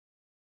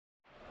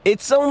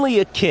It's only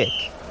a kick,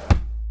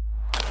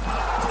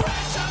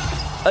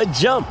 a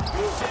jump,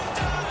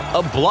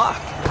 a block.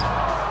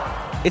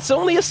 It's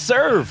only a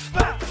serve.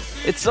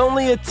 It's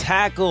only a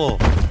tackle,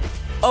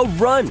 a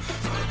run.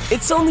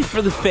 It's only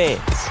for the fans.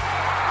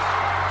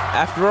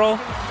 After all,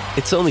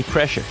 it's only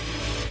pressure.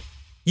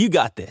 You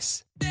got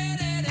this.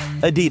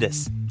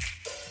 Adidas.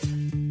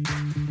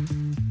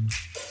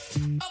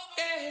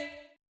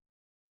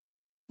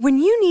 When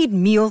you need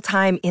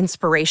mealtime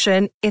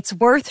inspiration, it's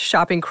worth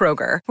shopping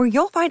Kroger, where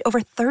you'll find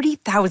over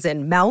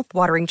 30,000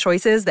 mouth-watering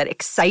choices that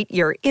excite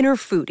your inner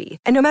foodie.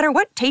 And no matter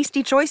what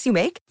tasty choice you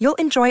make, you'll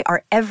enjoy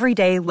our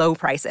everyday low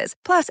prices,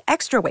 plus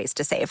extra ways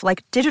to save,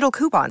 like digital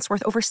coupons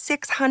worth over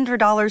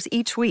 $600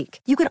 each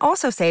week. You can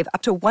also save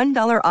up to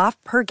 $1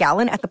 off per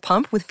gallon at the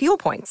pump with fuel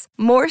points.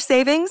 More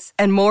savings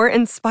and more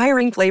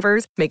inspiring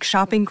flavors make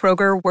shopping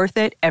Kroger worth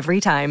it every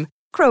time.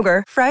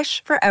 Kroger,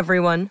 fresh for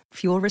everyone.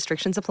 Fuel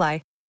restrictions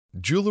apply.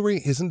 Jewelry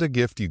isn't a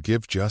gift you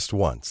give just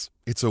once.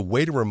 It's a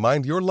way to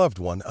remind your loved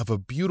one of a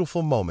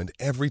beautiful moment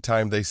every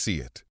time they see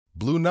it.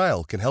 Blue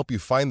Nile can help you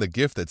find the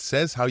gift that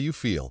says how you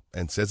feel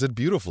and says it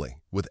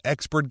beautifully, with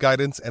expert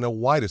guidance and a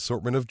wide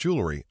assortment of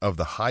jewelry of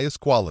the highest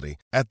quality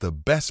at the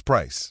best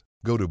price.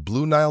 Go to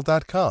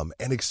BlueNile.com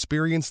and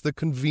experience the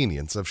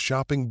convenience of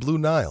shopping Blue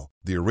Nile,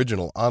 the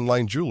original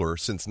online jeweler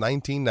since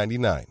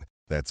 1999.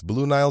 That's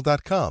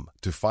BlueNile.com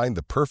to find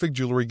the perfect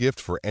jewelry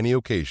gift for any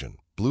occasion.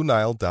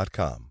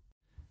 BlueNile.com.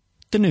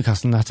 The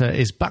Newcastle Natter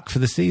is back for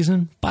the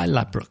season by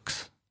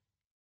Ladbrokes.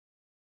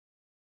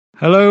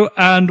 Hello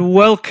and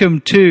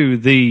welcome to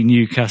the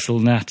Newcastle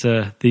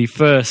Natter, the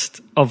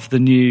first of the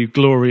new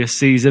glorious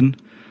season.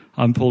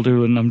 I'm Paul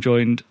Doolan. I'm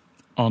joined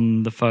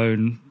on the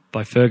phone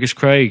by Fergus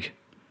Craig.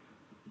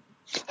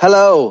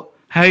 Hello.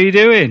 How are you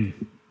doing?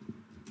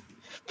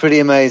 Pretty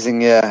amazing,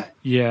 yeah.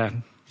 Yeah.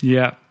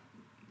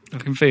 I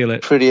can feel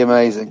it. Pretty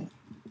amazing.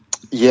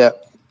 Yeah.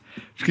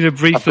 Just going to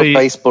briefly... I've got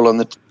baseball on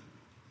the...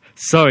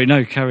 Sorry,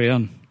 no, carry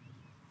on.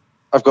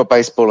 I've got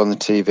baseball on the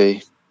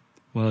TV.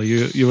 Well,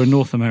 you're a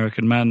North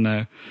American man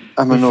now.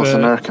 I'm a North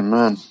American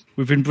man.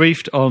 We've been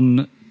briefed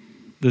on...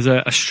 There's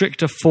a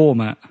stricter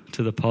format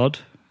to the pod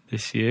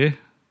this year.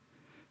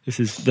 This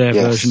is their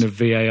version of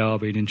VAR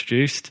being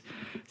introduced.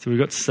 So we've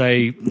got to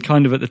say,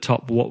 kind of at the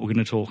top, what we're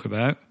going to talk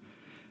about.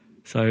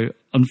 So,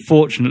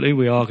 unfortunately,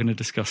 we are going to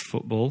discuss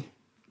football.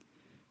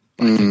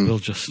 But I think we'll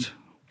just...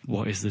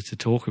 What is there to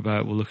talk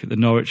about? We'll look at the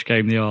Norwich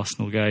game, the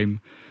Arsenal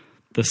game,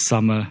 the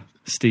summer,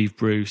 Steve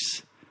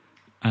Bruce,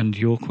 and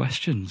your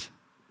questions.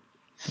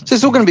 So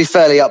it's all going to be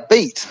fairly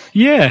upbeat.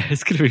 Yeah,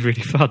 it's going to be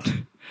really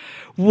fun.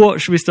 What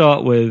should we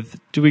start with?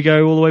 Do we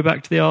go all the way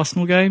back to the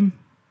Arsenal game?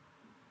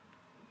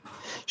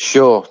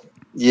 Sure,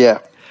 yeah.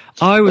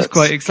 I was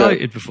quite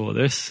excited before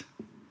this.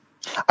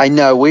 I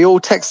know, we all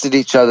texted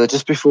each other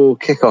just before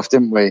kickoff,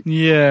 didn't we?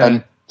 Yeah.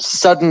 And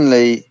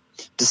suddenly,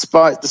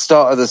 despite the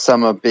start of the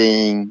summer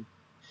being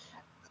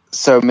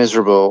so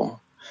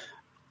miserable,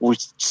 we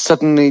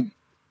suddenly,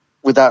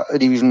 without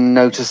even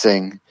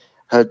noticing,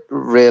 had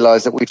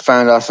realised that we'd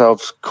found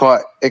ourselves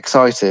quite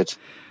excited.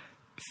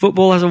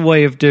 Football has a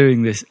way of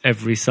doing this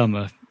every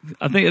summer.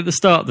 I think at the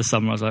start of the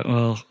summer I was like,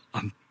 well,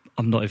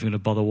 I'm not even going to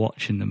bother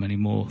watching them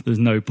anymore. There's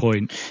no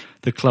point.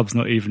 The club's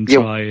not even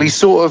trying. We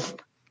sort of...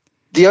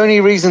 The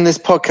only reason this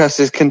podcast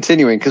is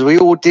continuing, because we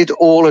all did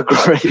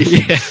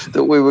agree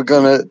that we were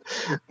going to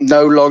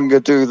no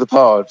longer do the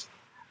pod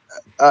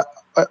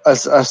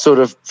as a sort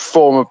of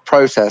form of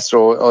protest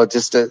or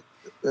just a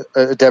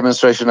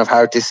demonstration of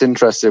how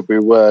disinterested we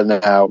were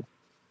now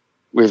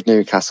with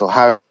Newcastle,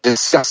 how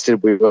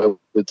disgusted we were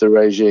with the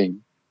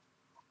regime.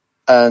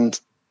 And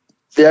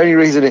the only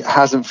reason it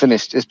hasn't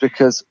finished is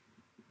because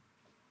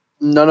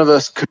none of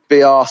us could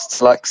be asked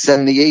to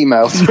send the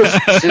email to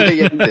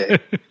officially end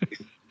it.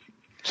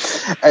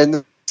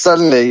 And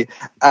suddenly,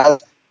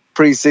 as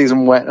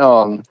pre-season went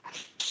on,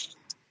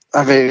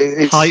 I mean,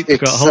 it's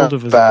got hold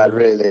of us bad,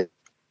 really.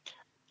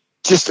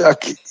 It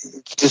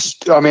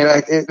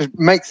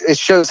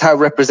shows how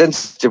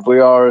representative we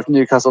are of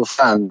Newcastle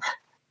fans.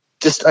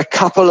 Just a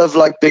couple of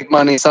big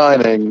money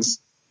signings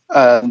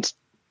and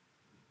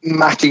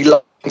Matty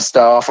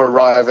Longstaff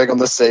arriving on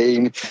the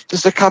scene.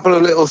 Just a couple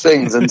of little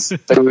things, and so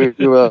we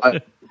were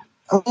like,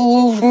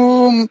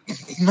 "Oh,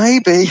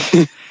 maybe."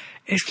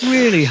 It's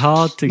really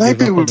hard to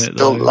maybe give up on it,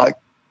 though.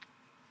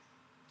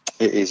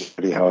 It is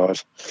really hard,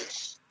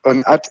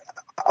 and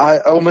I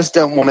almost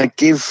don't want to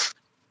give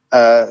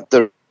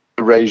the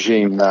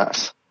regime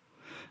that.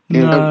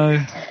 You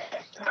know,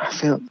 I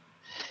feel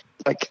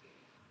like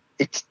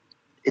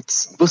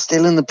we're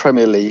still in the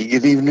Premier League.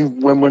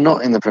 Even when we're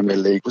not in the Premier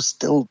League, we're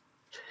still,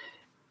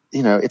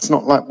 it's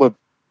not like we're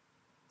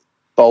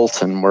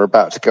Bolton. We're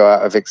about to go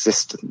out of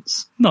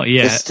existence. Not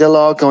yet. There still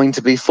are going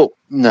to be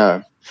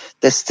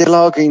there still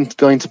are going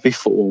to be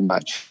football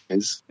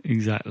matches.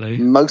 Exactly.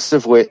 Most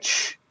of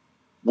which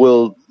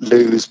will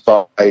lose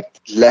by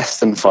less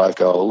than 5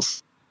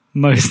 goals.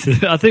 I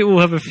think we'll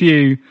have a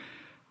few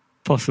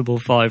possible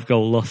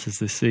 5-goal losses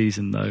this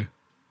season, though.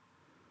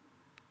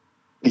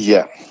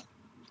 Yeah.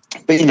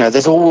 But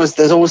there's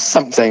always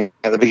something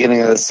at the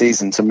beginning of the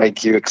season to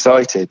make you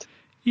excited.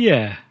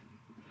 Yeah.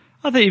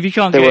 I think if you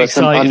can't get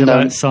excited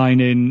about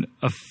signing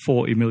a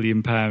 £40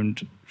 million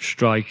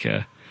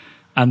striker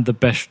and the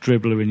best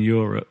dribbler in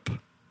Europe,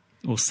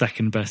 or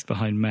second best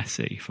behind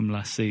Messi from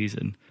last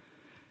season,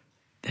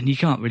 then you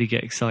can't really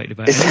get excited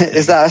about it.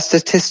 Is that a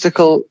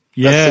statistical?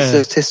 Yeah, that's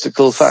a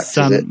statistical fact.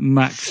 Sam is it?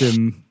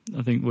 Maxim,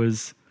 I think,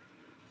 was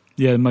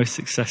the most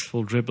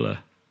successful dribbler.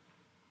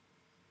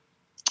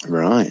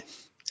 Right.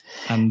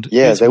 And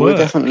there were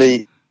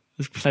definitely.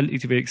 There's plenty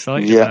to be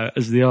excited about,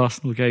 as the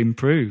Arsenal game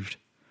proved.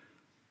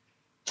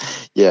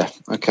 Yeah.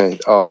 Okay.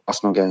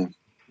 Arsenal game.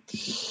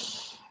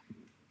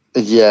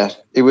 Yeah,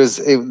 it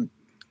was.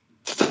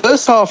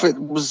 First half, it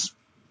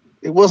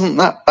wasn't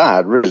that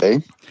bad,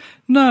 really.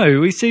 No,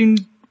 we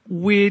seemed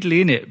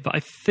weirdly in it, but I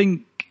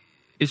think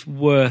it's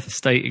worth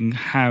stating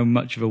how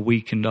much of a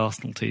weakened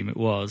Arsenal team it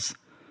was.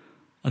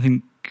 I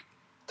think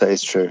that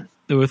is true.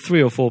 There were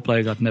 3 or 4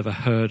 players I'd never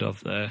heard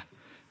of there.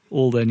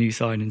 All their new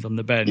signings on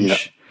the bench. Yeah.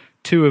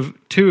 Two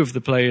of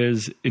the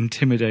players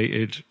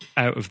intimidated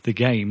out of the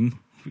game,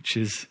 which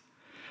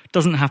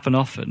doesn't happen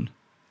often.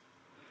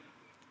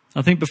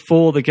 I think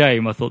before the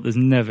game, I thought there's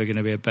never going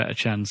to be a better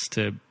chance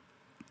to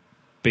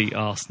beat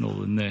Arsenal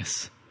than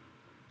this.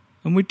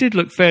 And we did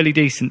look fairly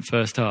decent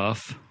first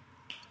half.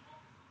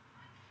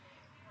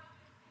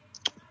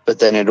 But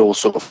then it all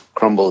sort of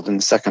crumbled in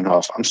the second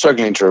half. I'm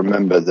struggling to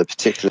remember the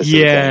particulars.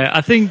 Yeah,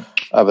 I think...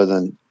 Other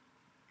than...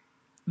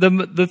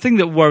 The thing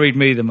that worried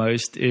me the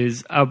most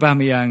is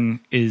Aubameyang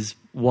is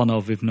one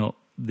of, if not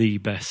the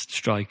best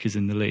strikers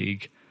in the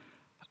league.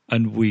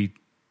 And we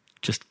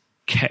just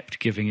kept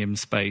giving him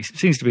space. It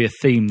seems to be a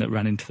theme that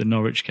ran into the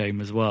Norwich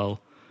game as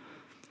well.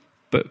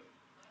 But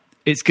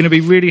it's going to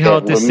be really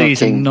hard this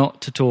season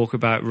not to talk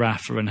about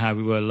Rafa and how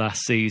we were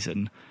last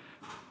season.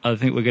 I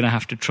think we're going to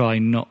have to try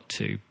not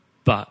to.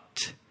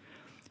 But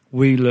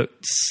we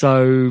looked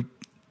so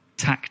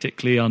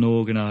tactically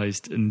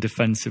unorganised and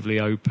defensively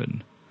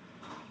open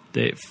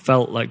that it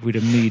felt like we'd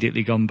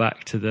immediately gone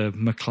back to the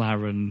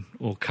McLaren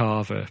or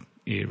Carver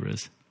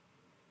eras.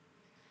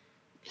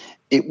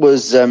 It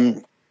was...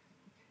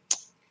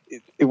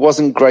 It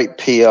wasn't great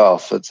PR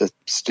for the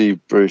Steve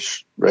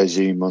Bruce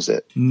regime, was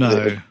it?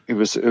 No. It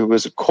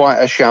was quite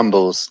a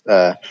shambles,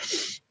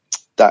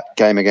 that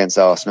game against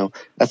Arsenal.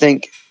 I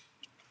think,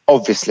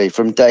 obviously,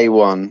 from day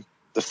one,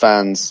 the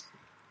fans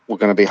were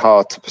going to be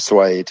hard to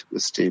persuade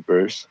with Steve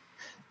Bruce.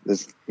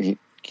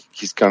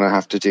 He's going to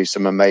have to do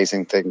some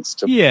amazing things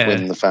to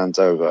win the fans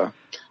over.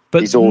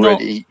 But he's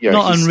already,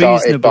 not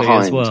unreasonably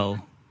as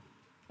well,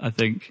 I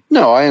think.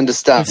 No, I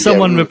understand. If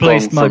someone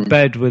replaced my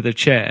bed with a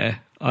chair,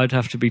 I'd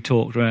have to be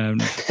talked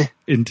around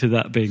into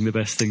that being the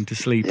best thing to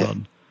sleep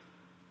on.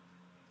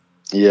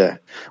 Yeah.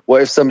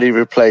 What if somebody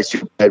replaced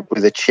your bed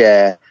with a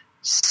chair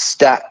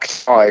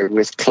stacked high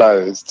with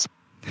clothes?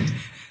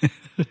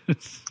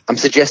 I'm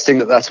suggesting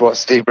that that's what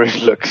Steve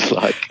Bruce looks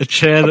like. A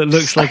chair that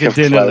looks like a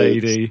dinner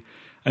lady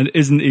and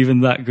isn't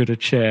even that good a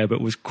chair,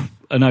 but was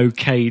an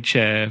okay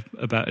chair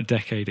about a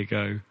decade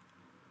ago.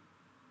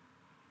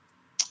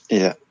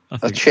 Yeah.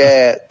 A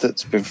chair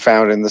that's been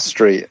found in the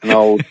street, an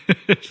old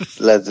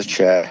leather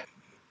chair.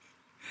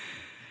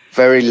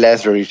 Very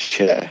leathery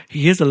chair.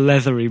 He is a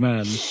leathery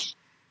man.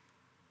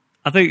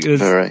 I think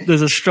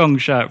there's a strong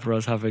shout for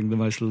us having the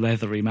most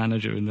leathery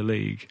manager in the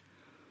league.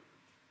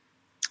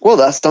 Well,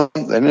 that's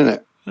something, isn't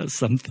it? That's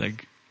something.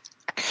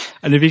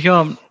 And if you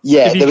can't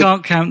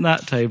can't count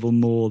that table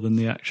more than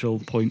the actual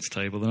points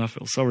table, then I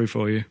feel sorry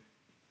for you.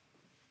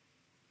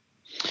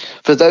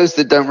 For those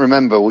that don't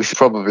remember, we should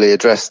probably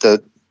address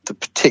the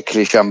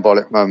particularly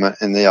shambolic moment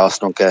in the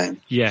Arsenal game.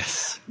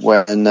 Yes.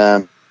 When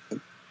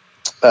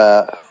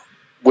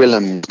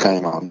Willems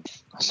came on.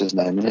 That's his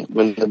name, isn't it?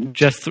 Willems.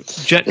 Jethro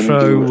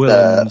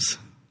Willems.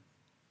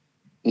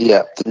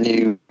 The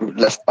new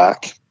left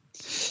back.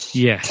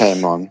 Yes.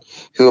 Came on.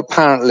 Who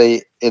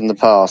apparently in the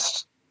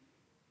past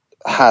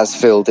has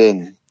filled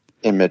in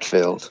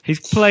midfield. He's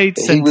played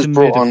centre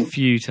mid a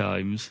few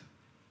times.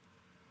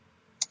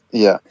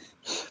 Yeah.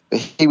 But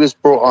he was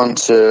brought on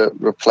to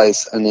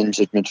replace an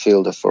injured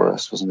midfielder for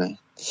us, wasn't he?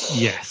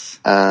 Yes.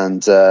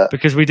 And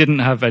because we didn't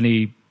have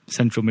any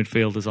central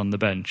midfielders on the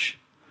bench.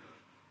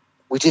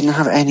 We didn't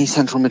have any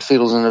central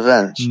midfielders on the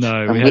bench.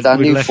 No. And with our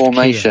new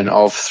formation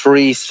of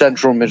 3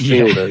 central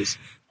midfielders,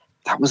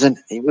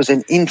 it was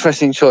an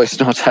interesting choice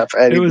not to have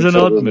any. It was an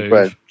odd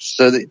move.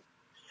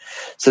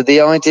 So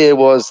the idea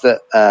was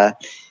that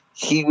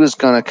he was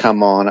going to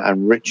come on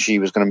and Richie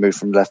was going to move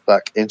from left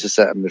back into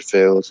centre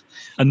midfield.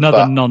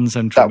 Another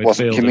non-central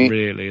midfielder,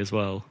 really, as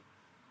well.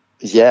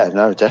 Yeah,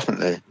 no,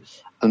 definitely.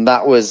 And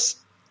that was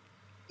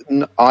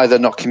either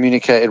not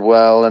communicated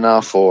well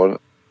enough or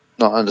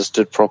not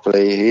understood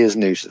properly. He is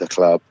new to the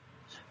club.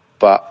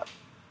 But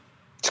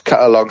to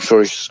cut a long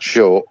story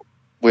short,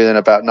 within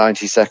about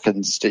 90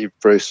 seconds, Steve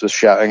Bruce was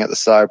shouting at the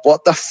side,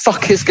 "What the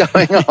fuck is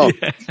going on?"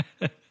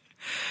 Yeah.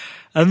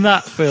 And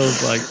that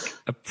feels like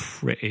a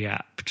pretty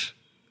apt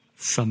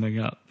summing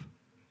up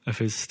of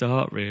his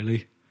start,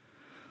 really.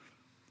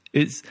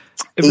 If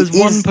there's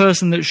one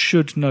person that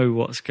should know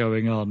what's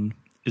going on,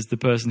 is the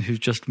person who's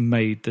just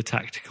made the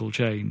tactical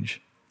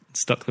change,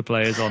 stuck the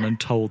players on and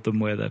told them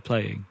where they're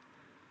playing.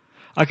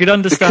 I could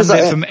understand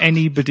from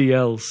anybody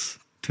else.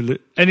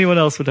 Anyone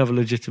else would have a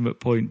legitimate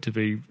point to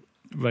be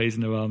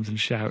raising their arms and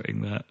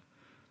shouting that.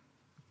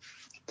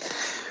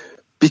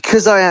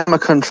 Because I am a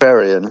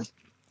contrarian,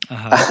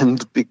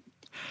 and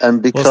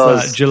because...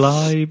 What's that,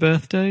 July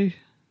birthday?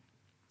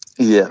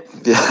 Yeah.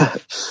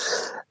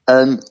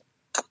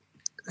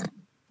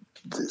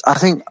 I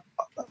think,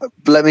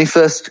 let me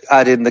first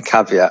add in the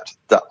caveat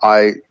that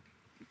I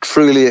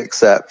truly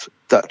accept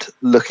that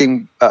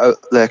looking at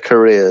their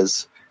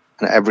careers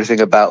and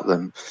everything about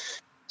them,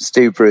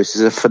 Steve Bruce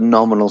is a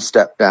phenomenal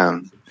step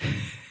down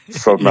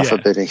from Rafa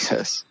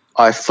Benitez.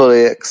 I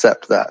fully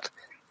accept that.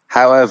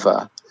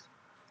 However,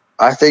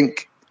 I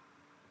think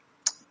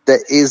there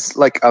is,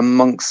 like,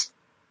 amongst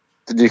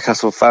the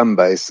Newcastle fan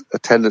base, a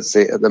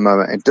tendency at the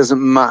moment. It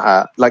doesn't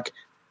matter. Like,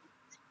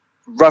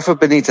 Rafa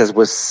Benitez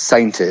was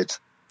sainted.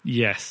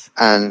 Yes.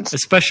 And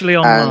especially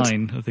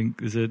online, I think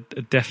there's a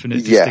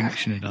definite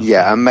distinction in that.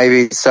 Yeah, and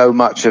maybe so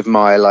much of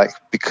my, like,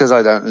 because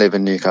I don't live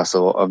in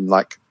Newcastle, I'm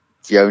like,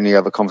 the only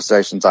other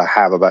conversations I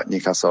have about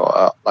Newcastle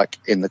are, like,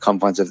 in the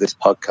confines of this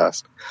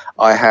podcast.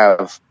 I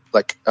have,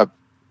 like,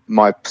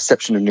 my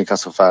perception of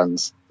Newcastle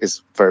fans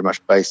is very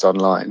much based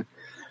online.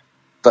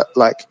 But,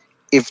 like,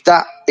 if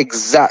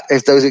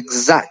those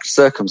exact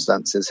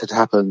circumstances had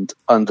happened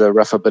under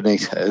Rafa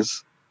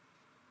Benitez,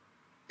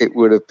 it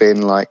would have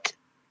been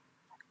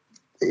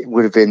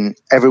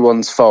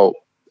everyone's fault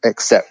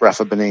except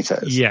Rafa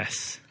Benitez.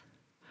 Yes.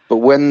 But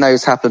when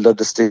those happened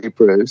under Steve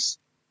Bruce,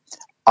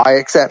 I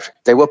accept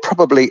they were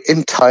probably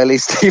entirely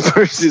Steve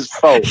Bruce's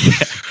fault.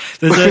 Yeah.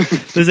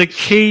 There's a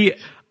key...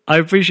 I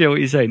appreciate what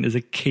you're saying. There's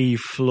a key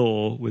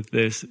flaw with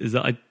this, is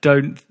that I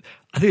think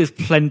there's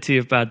plenty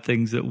of bad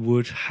things that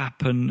would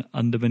happen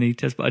under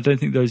Benitez, but I don't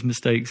think those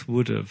mistakes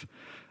would have.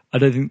 I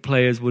don't think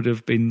players would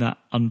have been that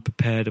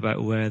unprepared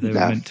about where they were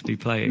meant to be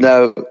playing.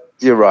 No,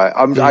 you're right.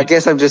 I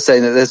guess I'm just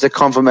saying that there's a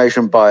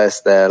confirmation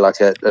bias there, like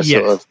a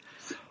sort of...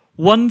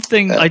 One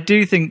thing, I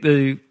do think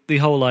the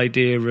whole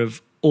idea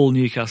of all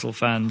Newcastle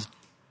fans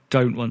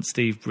don't want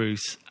Steve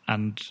Bruce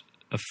and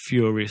are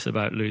furious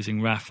about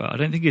losing Rafa, I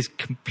don't think is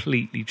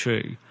completely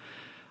true.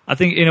 I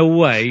think, in a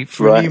way,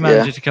 for a new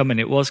manager to come in,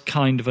 it was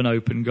kind of an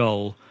open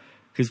goal,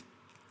 because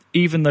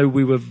even though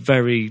we were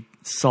very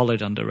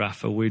solid under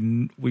Rafa,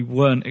 we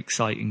weren't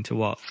exciting to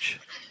watch.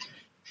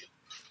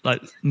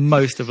 Like,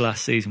 most of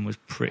last season was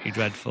pretty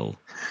dreadful.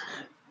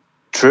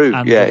 True,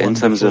 in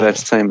terms of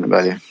entertainment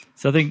value.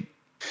 So I think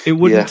it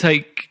wouldn't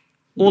take...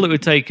 All it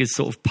would take is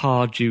sort of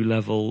Pardew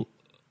level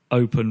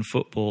open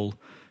football.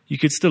 You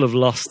could still have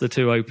lost the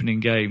two opening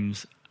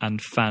games and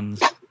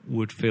fans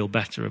would feel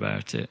better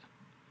about it.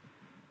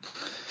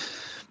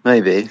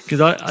 Maybe.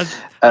 Because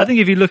I think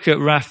if you look at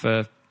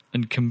Rafa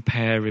and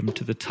compare him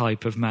to the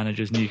type of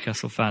managers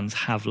Newcastle fans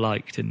have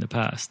liked in the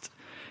past,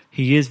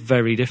 he is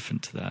very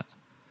different to that.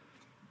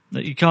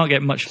 You can't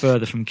get much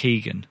further from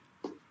Keegan.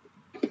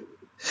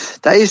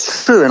 That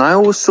is true, and I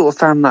always sort of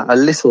found that a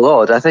little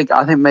odd. I think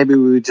maybe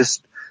we were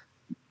just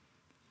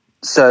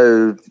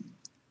so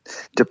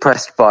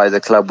depressed by the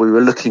club, we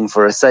were looking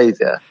for a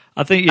saviour.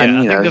 I think, I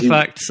think the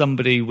fact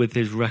somebody with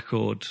his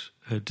record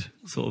had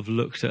sort of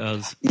looked at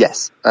us.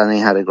 Yes, and he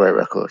had a great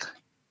record.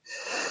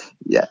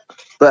 Yeah,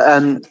 but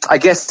I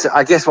guess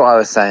what I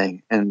was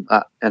saying in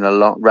a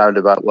long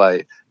roundabout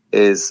way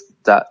is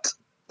that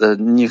the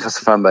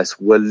Newcastle fan base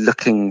were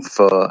looking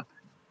for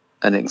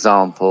an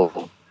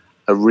example,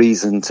 a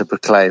reason to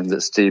proclaim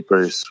that Steve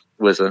Bruce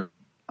was an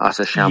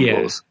utter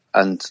shambles.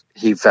 And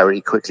he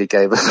very quickly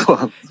gave us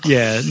one.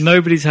 Yeah,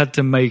 nobody's had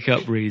to make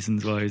up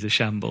reasons why he's a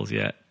shambles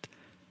yet.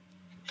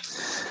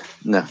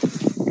 No.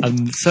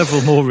 And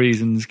several more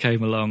reasons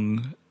came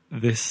along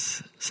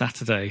this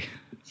Saturday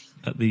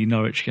at the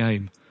Norwich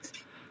game.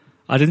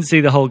 I didn't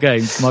see the whole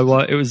game.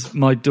 It was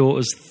my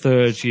daughter's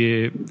third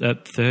year?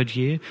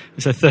 It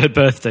was her third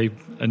birthday,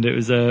 and it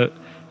was a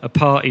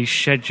party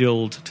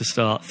scheduled to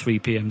start 3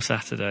 p.m.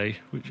 Saturday,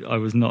 which I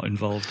was not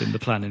involved in the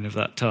planning of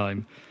that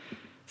time.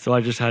 So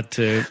I just had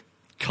to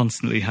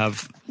constantly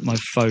have my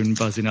phone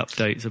buzzing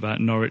updates about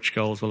Norwich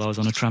goals while I was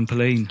on a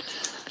trampoline.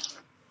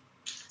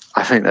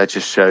 I think that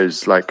just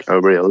shows like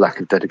a real lack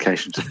of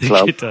dedication to the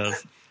club. It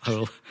does.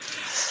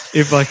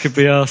 If I could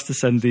be asked to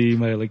send the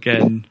email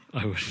again,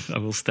 I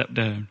will step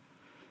down.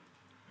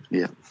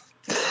 Yeah.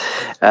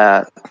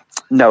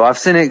 No, I've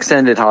seen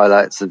extended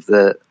highlights of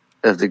the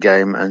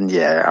game, and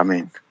I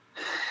mean,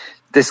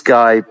 this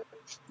guy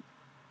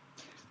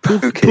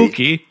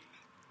Pookie.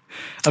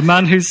 A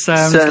man who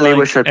sounds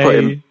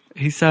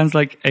he sounds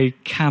like a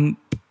camp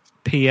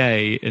PA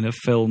in a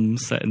film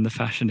set in the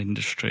fashion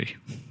industry.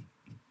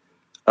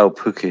 Oh,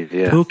 Pookie,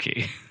 yeah.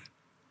 Pookie.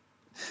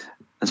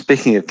 And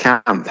speaking of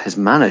camp, his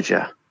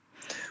manager.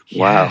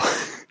 Wow.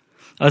 Yes.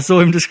 I saw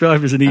him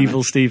described as an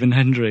evil Stephen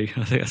Hendry.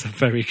 I think that's a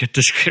very good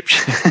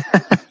description.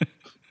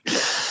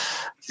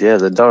 Yeah,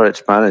 the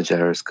Norwich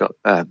manager has got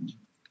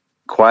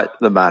quite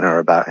the manner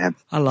about him.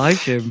 I like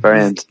him.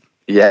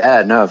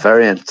 Yeah, no,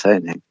 very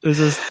entertaining. There's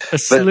a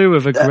slew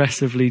of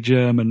aggressively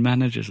German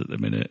managers at the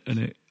minute,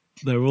 and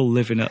they're all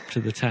living up to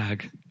the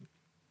tag.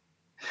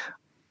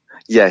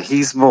 Yeah,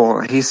 he's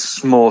more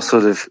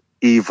sort of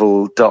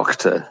evil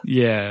doctor.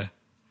 Yeah.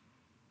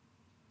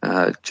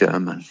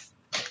 German.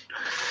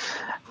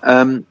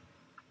 Pookie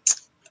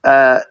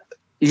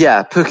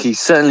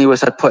certainly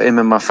wish I'd put him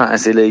in my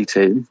fantasy league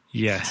team.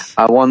 Yes.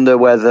 I wonder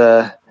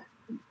whether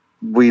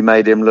we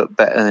made him look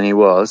better than he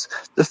was.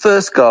 The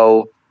first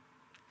goal,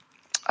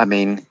 I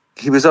mean,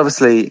 he was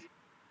obviously,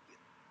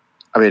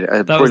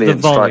 a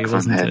brilliant strike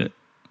from him. It?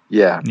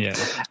 Yeah.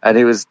 And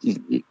he was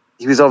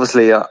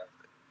obviously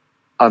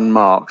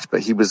unmarked, but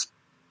he was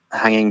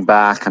hanging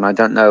back, and I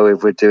don't know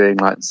if we're doing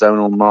like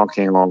zonal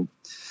marking or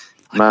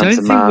man to man. I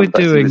don't think we're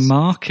doing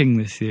marking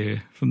this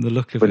year from the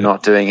look of it. We're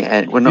not doing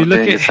it. We're not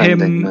doing defending. If you look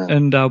at him no.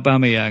 and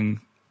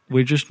Aubameyang,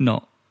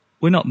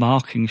 we're not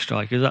marking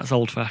strikers. That's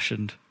old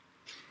fashioned.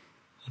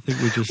 I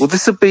think we just. Well,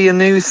 this will be a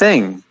new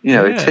thing.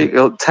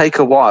 It'll take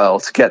a while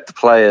to get the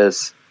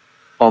players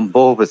on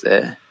board with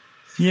it.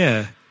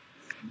 Yeah.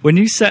 When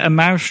you set a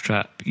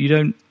mousetrap, you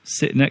don't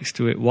sit next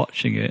to it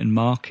watching it and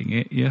marking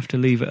it. You have to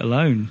leave it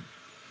alone.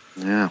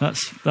 Yeah.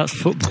 That's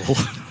football.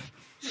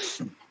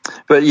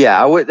 But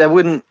yeah, I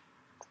wouldn't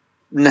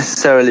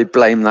necessarily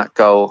blame that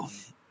goal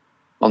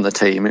on the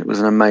team. It was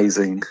an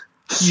amazing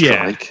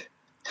strike.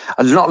 Yeah.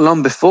 And not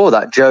long before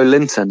that, Joe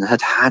Linton had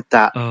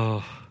that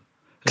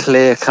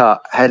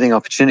clear-cut heading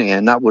opportunity,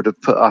 and that would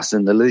have put us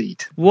in the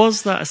lead.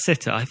 Was that a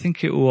sitter? I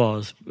think it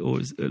was. Or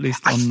was at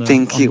least on the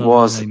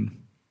line.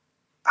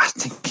 I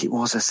think it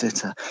was a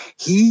sitter.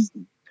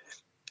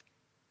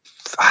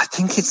 I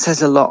think it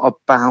says a lot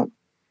about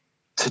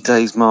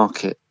today's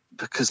market,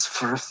 because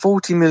for a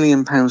 £40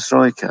 million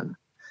striker,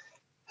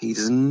 he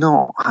does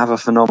not have a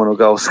phenomenal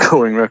goal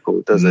scoring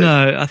record, does he?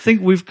 No, I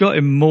think we've got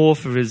him more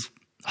for his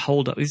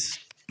hold up. He's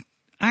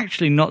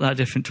actually not that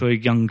different to a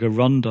younger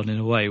Rondon in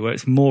a way, where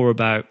it's more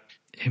about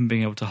him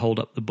being able to hold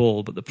up the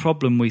ball. But the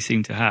problem we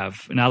seem to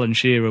have, and Alan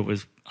Shearer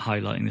was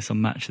highlighting this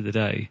on Match of the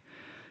Day,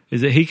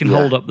 is that he can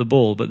hold up the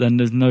ball, but then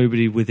there's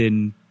nobody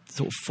within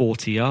sort of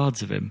 40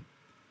 yards of him.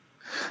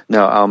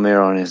 No,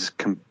 Almiron is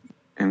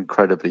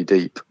incredibly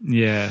deep.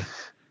 Yeah.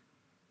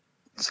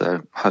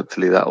 So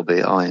hopefully that'll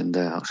be ironed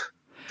out.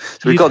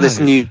 So we've got this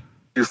new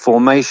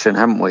formation,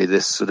 haven't we?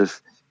 This sort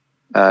of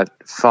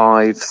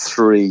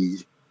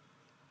 5-3-1-1,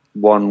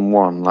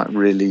 like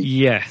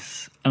really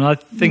and I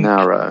think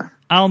narrow.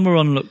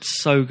 Almiron looked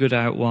so good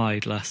out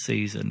wide last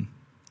season.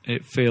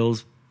 It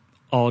feels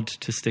odd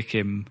to stick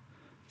him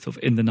sort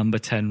of in the number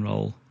 10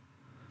 role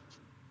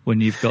when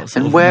you've got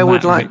sort of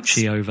Matt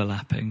Ritchie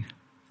overlapping.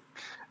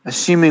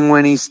 Assuming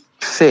when he's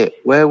fit,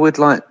 where would,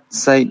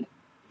 say,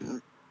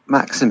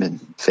 Maximin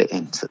fit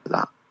into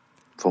that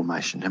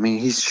formation? I mean,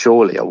 he's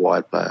surely a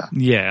wide player.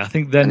 Yeah, I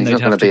think then and he's they'd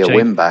not going to be a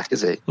win back,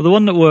 is he? Well, the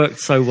one that worked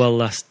so well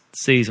last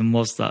season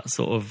was that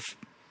sort of,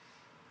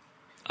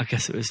 I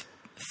guess it was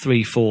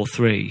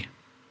 3-4-3,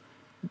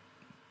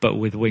 but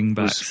with wing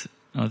backs.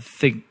 I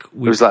think it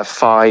was like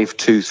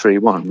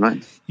 5-2-3-1,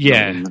 right?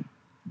 Yeah,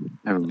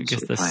 I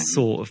guess they're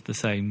sort of the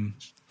same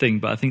thing,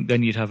 but I think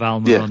then you'd have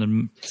Almiron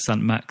and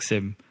St.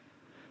 Maxim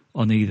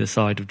on either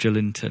side of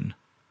Jolinton.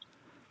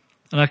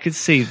 And I could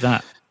see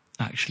that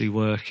actually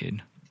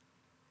working.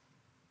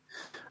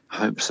 I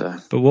hope so.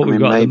 But what we've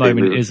got at the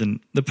moment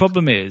isn't. The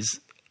problem is,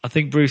 I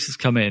think Bruce has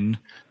come in,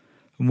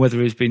 and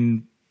whether he's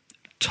been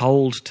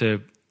told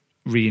to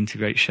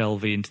reintegrate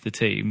Shelvey into the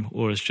team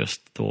or has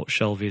just thought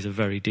Shelvey is a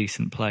very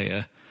decent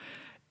player,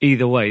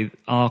 either way,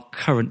 our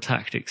current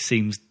tactic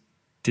seems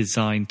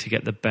designed to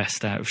get the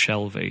best out of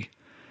Shelvey,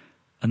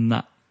 and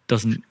that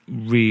doesn't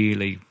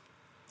really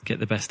get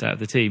the best out of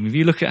the team. If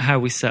you look at how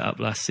we set up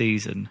last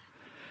season,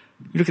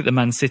 you look at the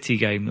Man City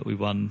game that we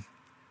won,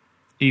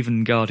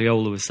 even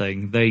Guardiola was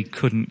saying they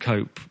couldn't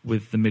cope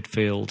with the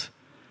midfield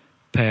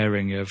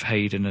pairing of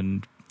Hayden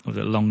and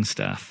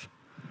Longstaff.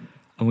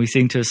 And we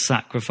seem to have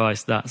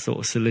sacrificed that sort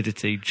of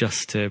solidity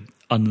just to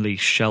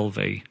unleash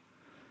Shelvey.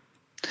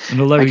 And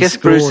although he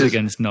scored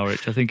against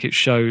Norwich, I think it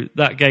showed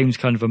that game's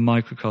kind of a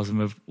microcosm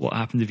of what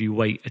happens if you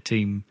weight a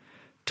team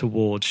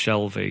towards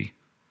Shelvey.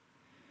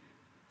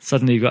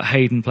 Suddenly you've got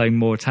Hayden playing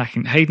more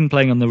attacking. Hayden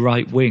playing on the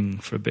right wing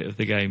for a bit of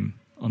the game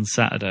on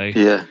Saturday.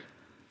 Yeah.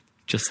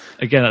 Just,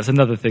 again, that's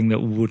another thing that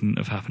wouldn't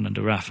have happened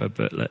under Rafa,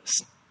 but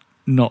let's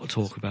not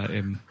talk about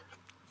him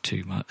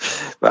too much.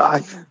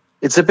 But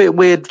it's a bit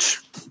weird.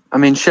 I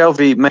mean,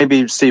 Shelvey,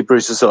 maybe Steve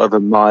Bruce has sort of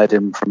admired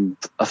him from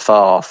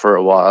afar for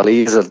a while.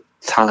 He's a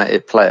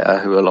talented player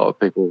who a lot of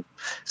people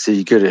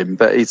see good in,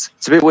 but it's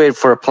a bit weird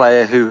for a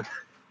player who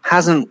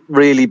hasn't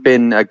really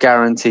been a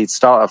guaranteed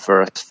starter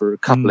for us for a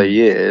couple of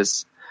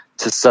years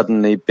to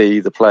suddenly be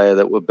the player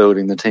that we're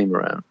building the team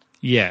around.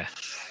 Yeah.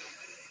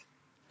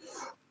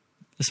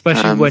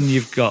 Especially when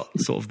you've got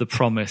sort of the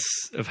promise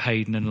of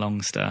Hayden and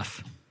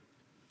Longstaff.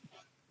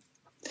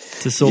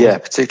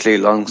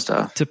 Particularly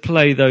Longstaff. To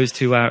play those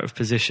two out of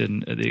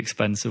position at the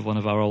expense of one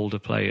of our older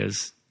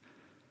players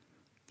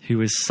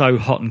who is so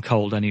hot and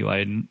cold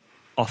anyway and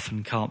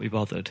often can't be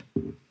bothered.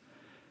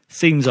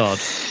 Seems odd.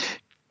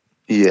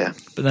 Yeah.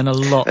 But then a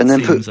lot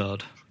seems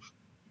odd.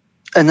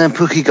 And then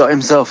Pookie got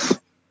himself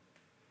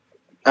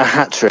a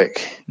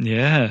hat-trick.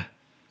 Yeah.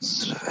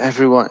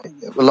 Everyone,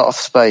 a lot of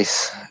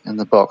space in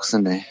the box,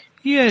 didn't he?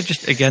 Yeah,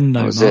 just, again,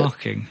 no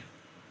marking.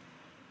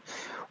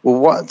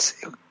 Well, it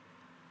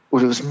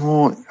was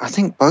more, I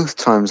think both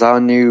times our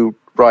new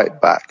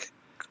right back,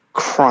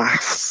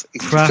 Kraft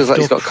feels like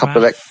he's got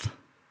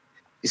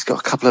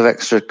a couple of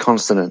extra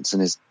consonants in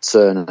his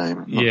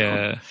surname.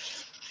 Yeah.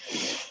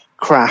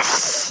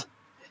 Kraft,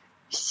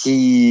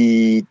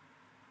 it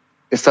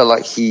felt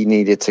like he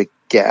needed to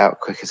get out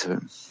quicker to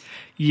him.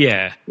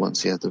 Yeah.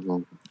 Once he had the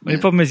ball. The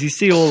problem is you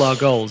see all our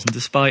goals, and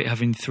despite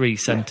having 3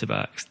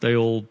 centre-backs, they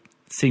all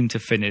seem to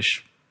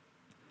finish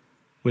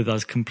with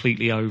us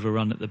completely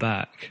overrun at the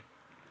back.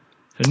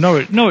 And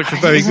Norwich were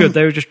very good.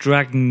 They were just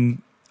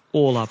dragging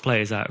all our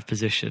players out of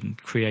position,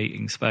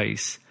 creating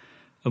space,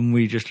 and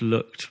we just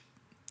looked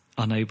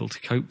unable to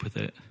cope with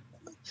it.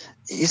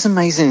 It's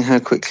amazing how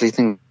quickly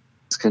things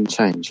can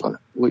change. Like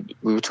we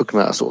were talking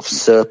about a sort of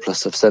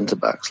surplus of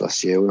centre-backs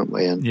last year, weren't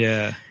we? And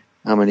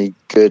how many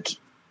good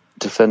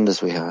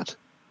defenders we had.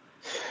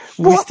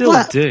 We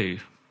still do,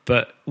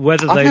 but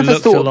whether they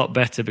looked a lot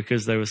better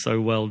because they were so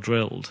well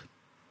drilled.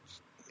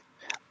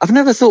 I've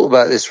never thought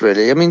about this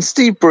really. I mean,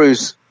 Steve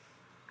Bruce,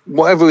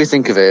 whatever we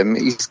think of him,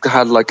 he's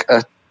had like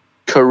a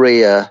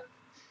career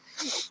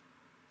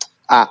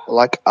at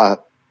like a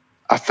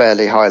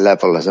fairly high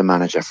level as a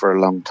manager for a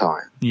long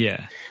time.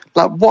 Yeah.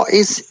 Like what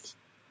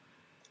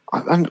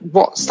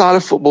style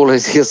of football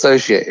is he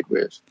associated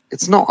with?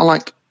 It's not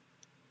like...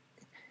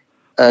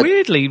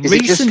 Weirdly,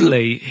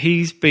 recently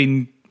he's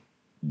been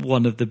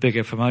one of the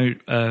bigger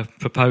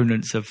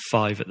proponents of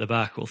 5 at the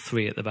back or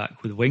 3 at the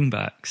back with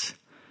wing-backs.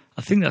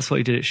 I think that's what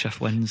he did at Sheff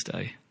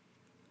Wednesday.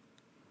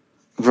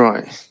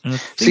 Right. And I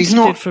think he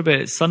did for a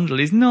bit at Sunderland.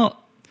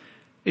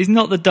 He's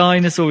not the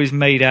dinosaur he's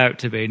made out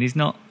to be, and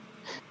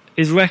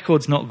his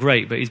record's not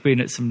great, but he's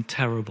been at some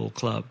terrible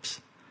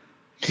clubs.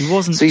 He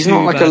wasn't. So he's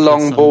not like a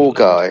long ball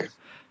guy.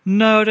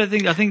 No, I don't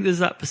think. I think there's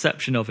that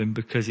perception of him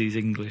because he's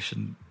English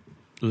and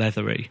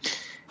leathery.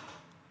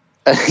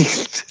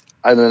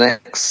 And an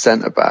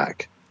ex-centre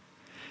back.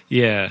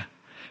 Yeah,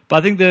 but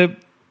I think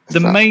the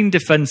main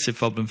defensive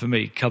problem for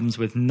me comes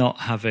with not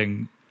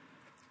having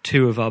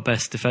 2 of our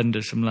best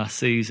defenders from last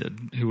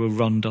season, who were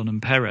Rondon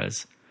and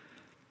Perez,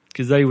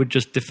 because they would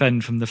just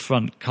defend from the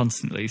front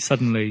constantly.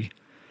 Suddenly,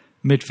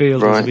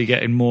 midfielders will be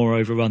getting more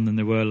overrun than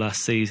they were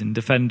last season.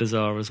 Defenders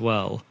are as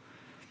well.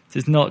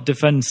 It's not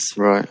defence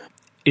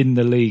in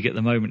the league at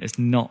the moment. It's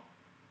not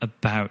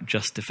about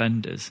just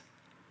defenders.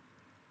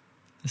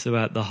 It's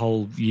about the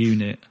whole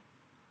unit.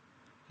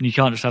 And you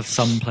can't just have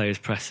some players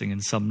pressing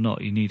and some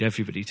not. You need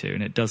everybody to,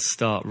 and it does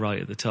start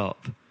right at the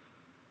top.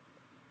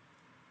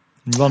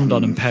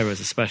 Rondon and Perez,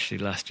 especially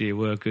last year,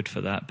 were good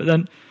for that. But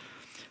then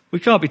we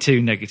can't be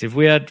too negative.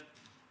 We had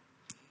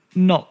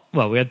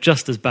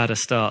just as bad a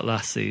start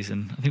last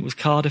season. I think it was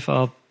Cardiff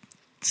our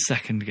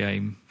second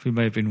game. We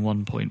may have been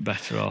 1 point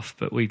better off,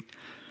 but we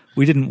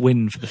didn't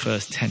win for the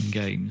first 10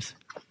 games.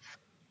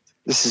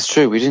 This is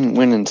true. We didn't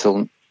win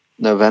until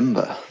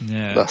November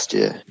last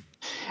year.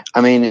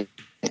 I mean,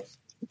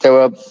 there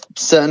were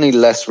certainly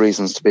less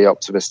reasons to be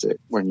optimistic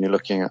when you're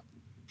looking at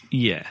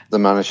the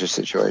manager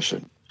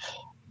situation.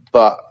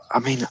 But, I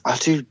mean,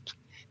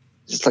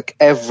 it's like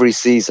every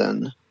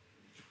season,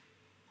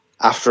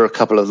 after a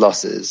couple of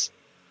losses,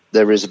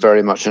 there is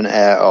very much an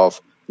air of,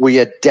 we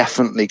are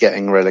definitely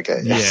getting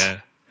relegated.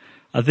 Yeah.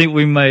 I think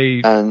we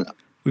may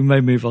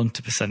move on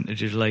to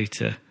percentages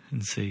later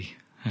and see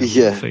how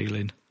we're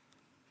feeling.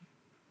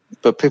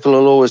 But people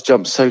will always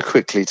jump so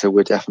quickly to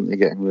we're definitely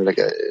getting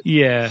relegated.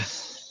 Yeah.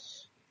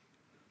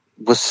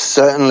 We're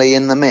certainly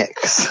in the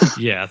mix.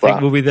 Yeah, I think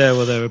we'll be there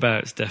or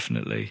thereabouts,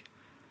 definitely.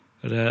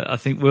 But I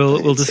think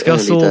we'll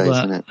discuss all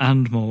that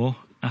and more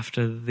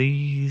after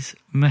these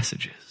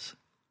messages.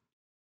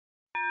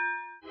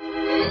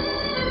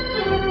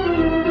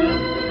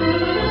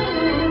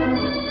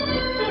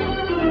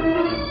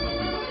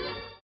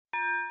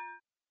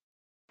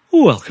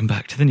 Welcome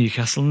back to the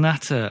Newcastle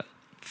Natter.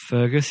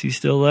 Fergus, you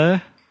still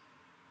there?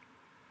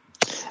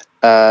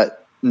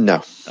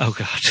 No.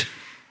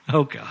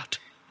 Oh, God.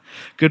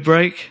 Good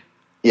break?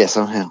 Yes,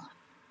 I'm here.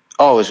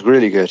 Oh, it was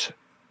really good.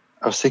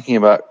 I was thinking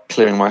about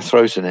clearing my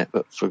throat in it,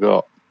 but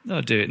forgot.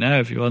 I'll do it now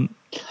if you want.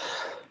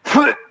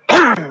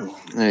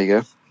 There you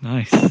go.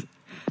 Nice.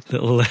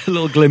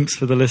 Little glimpse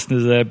for the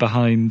listeners there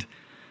behind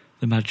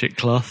the magic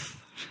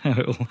cloth, how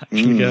it all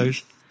actually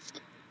goes.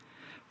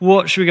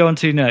 What should we go on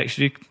to next?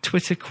 Should we do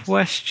Twitter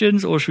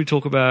questions, or should we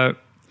talk about...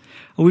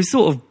 Well, we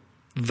sort of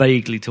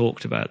vaguely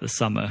talked about the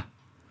summer.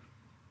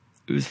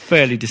 It was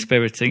fairly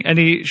dispiriting.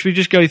 Should we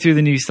just go through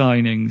the new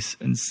signings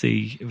and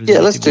see if there's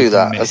let's do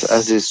that,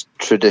 as is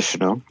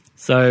traditional.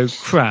 So,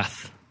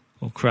 Kraft.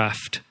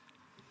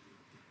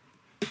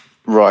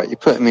 Right, you're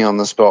putting me on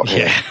the spot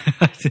here.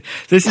 Yeah.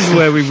 This is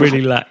where we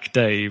really lack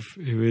Dave,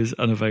 who is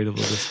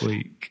unavailable this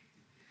week.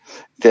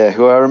 Yeah,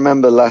 who I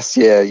remember last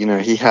year,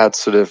 he had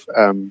sort of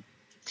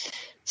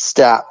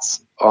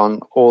stats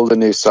on all the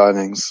new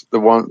signings. The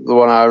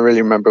one I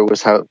really remember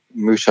was how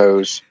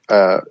Muto's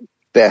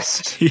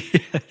best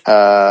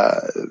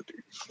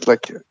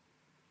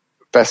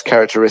best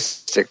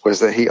characteristic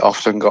was that he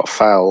often got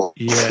fouled.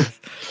 Yeah,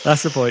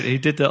 that's the point. He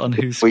did that on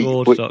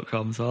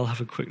WhoScored.com, so I'll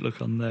have a quick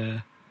look on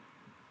there.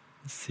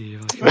 Let's see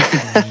if I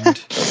can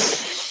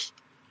find.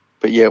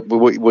 But yeah,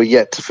 we're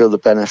yet to feel the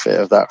benefit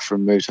of that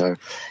from Muto.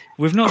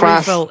 We've not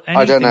Kraft, really felt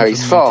anything. I don't know.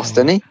 He's fast,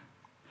 isn't he?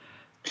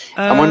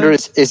 I wonder,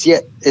 is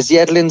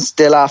Yedlin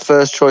still our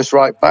first choice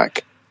right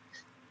back?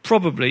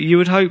 Probably. You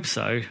would hope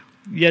so.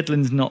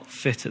 Yedlin's not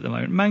fit at the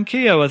moment.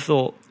 Manquillo, I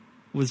thought,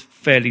 was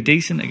fairly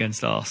decent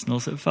against Arsenal,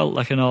 so it felt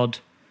like an odd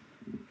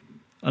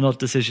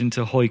decision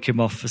to hoik him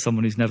off for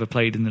someone who's never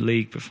played in the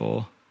league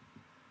before.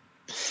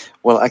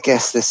 Well, I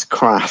guess this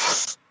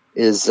Kraft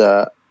is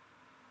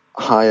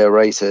higher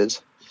rated.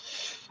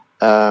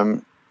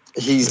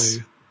 He's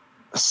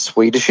a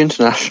Swedish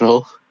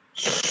international,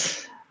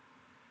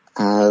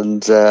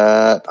 and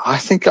I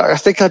think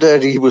I'd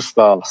heard he was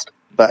fast,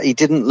 but he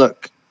didn't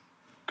look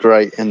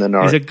great in the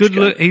Norwich. He's a good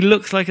look. He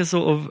looks like a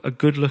sort of a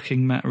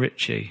good-looking Matt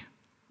Ritchie.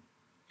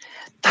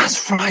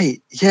 That's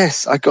right.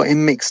 Yes, I got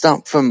him mixed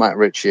up for Matt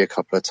Ritchie a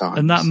couple of times,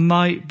 and that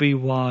might be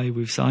why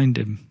we've signed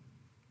him.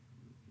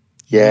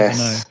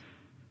 Yes.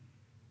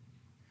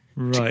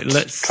 Right,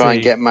 let's try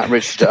and get Matt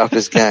Ritchie to up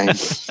his game.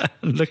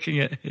 Looking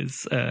at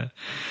his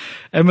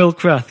Emil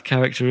Krath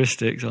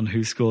characteristics on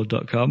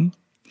WhoScored.com.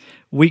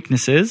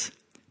 Weaknesses: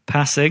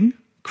 passing,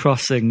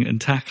 crossing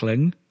and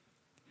tackling.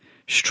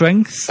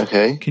 Strengths,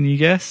 okay. Can you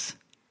guess?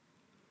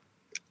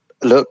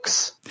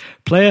 Looks.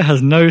 Player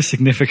has no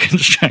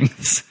significant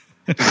strengths.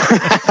 Emil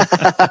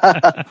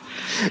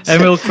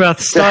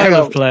Krath's style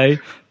of play: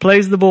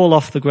 plays the ball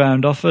off the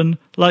ground often,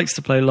 likes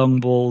to play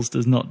long balls,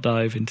 does not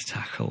dive into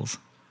tackles.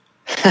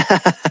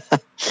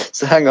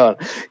 So hang on.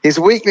 His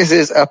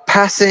weaknesses are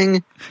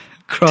passing,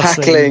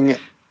 crossing, tackling,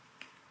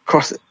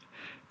 crossing.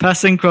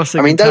 Passing,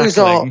 crossing, I mean, and those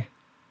tackling.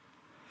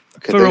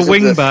 Okay, for a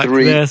wing back,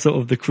 they're sort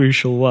of the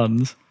crucial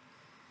ones.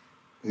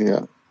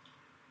 Yeah.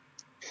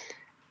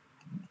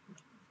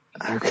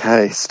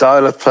 Okay.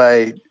 Style of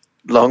play,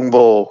 long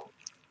ball.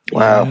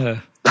 Wow. Yeah.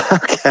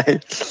 Okay.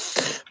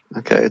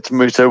 It's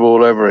Muto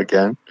all over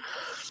again.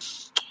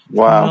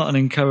 Wow. Not an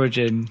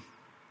encouraging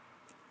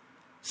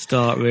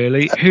start,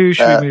 really. Who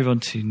should we move on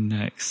to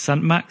next?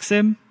 Saint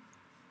Maxim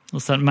or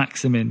Saint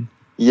Maximin?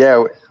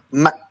 Yeah,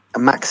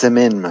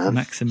 Maximin, man.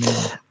 Maximin.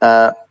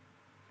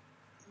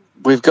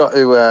 We've got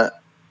to.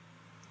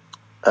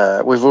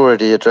 We've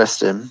already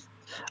addressed him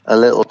a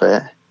little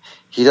bit.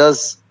 He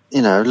does,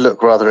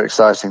 look rather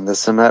exciting. There's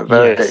some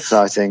very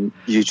exciting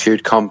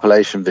YouTube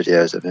compilation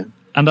videos of him.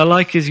 And I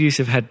like his use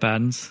of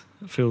headbands.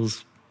 It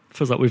feels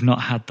like we've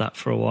not had that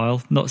for a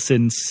while. Not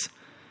since...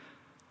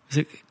 Was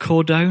it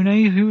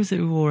Cordone? Who was it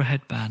who wore a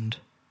headband?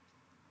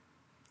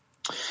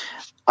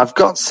 I've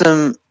got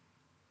some...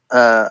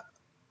 I've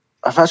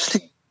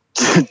actually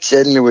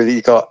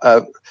genuinely got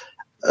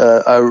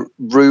a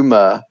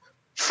rumour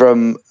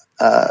from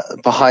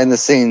behind the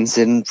scenes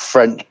in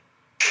French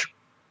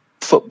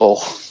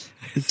football.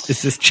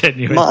 Is this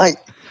genuine?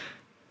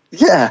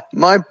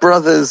 My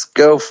brother's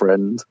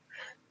girlfriend,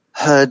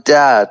 her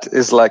dad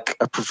is like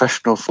a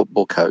professional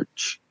football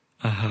coach.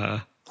 Uh-huh.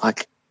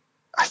 Like,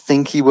 I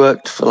think he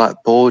worked for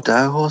like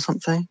Bordeaux or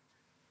something.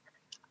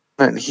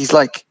 No, he's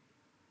like,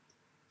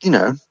 he's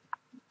coaches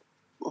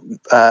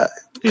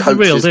the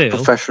real deal.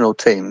 Professional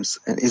teams.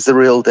 And he's the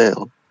real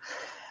deal.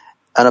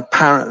 And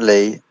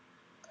apparently,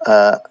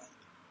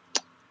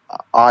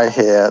 I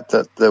hear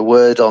that the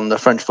word on the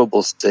French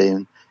football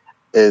team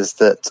is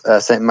that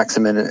Saint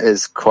Maximin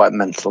is quite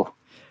mental.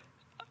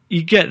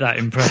 You get that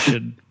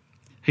impression.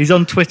 He's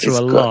on Twitter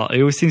a lot.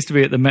 He always seems to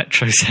be at the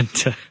Metro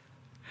Centre.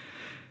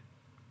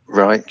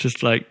 Right.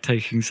 Just like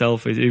taking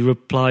selfies. He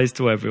replies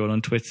to everyone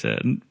on Twitter,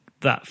 and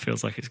that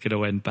feels like it's going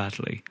to end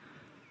badly.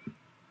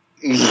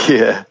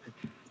 Yeah.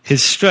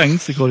 His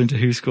strengths, according to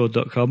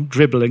WhoScored.com: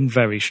 dribbling,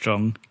 very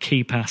strong.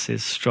 Key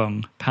passes,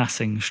 strong.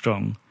 Passing,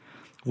 strong.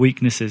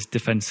 Weaknesses,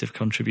 defensive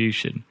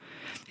contribution.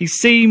 He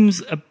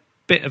seems a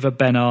bit of a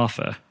Ben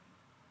Arthur.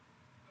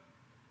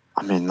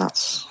 I mean,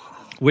 that's...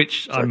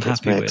 Which I'm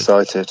happy with.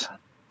 Excited.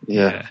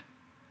 Yeah.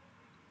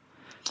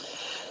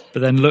 But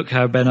then look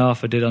how Ben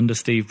Arthur did under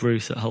Steve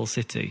Bruce at Hull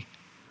City.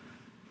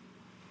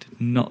 Did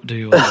not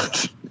do well.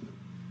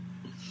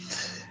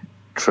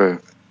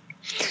 True.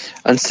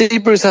 And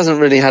Steve Bruce hasn't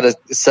really had a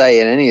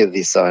say in any of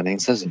these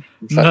signings, has he?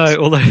 In fact,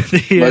 no, although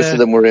most of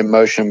them were in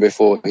motion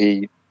before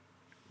he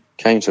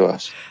came to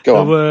us. Go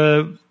on. There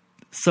were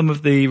some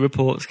of the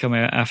reports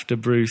coming out after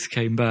Bruce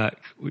came back,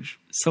 which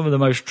some of the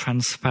most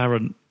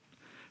transparent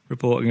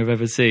reporting I've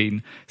ever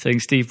seen, saying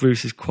Steve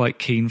Bruce is quite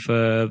keen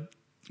for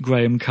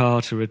Graham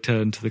Carr to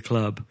return to the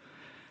club.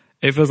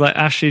 It feels like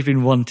Ashley's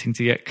been wanting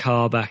to get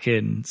Carr back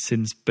in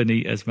since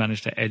Benitez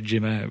managed to edge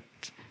him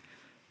out.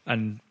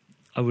 And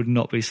I would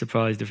not be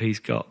surprised if he's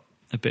got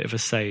a bit of a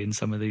say in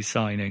some of these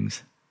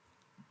signings.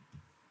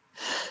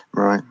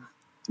 Right,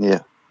 yeah.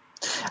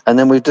 And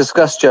then we've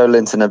discussed Joe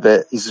Linton a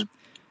bit. He's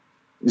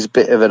a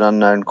bit of an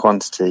unknown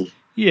quantity.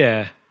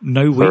 Yeah,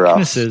 no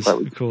weaknesses,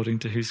 according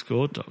to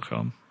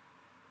WhoScored.com.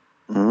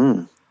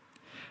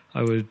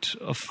 I would...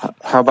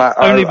 How about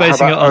only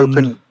basing it on...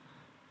 open...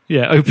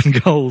 Yeah, open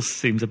goals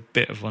seems a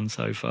bit of one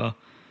so far.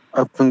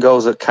 Open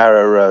goals at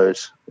Carrow Road.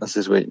 That's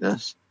his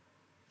weakness.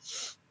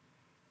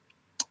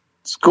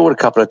 Scored a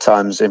couple of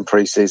times in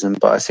pre-season,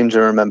 but I seem to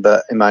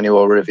remember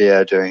Emmanuel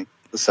Riviere doing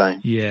the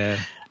same. Yeah,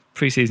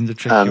 pre-season's a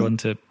tricky one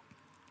to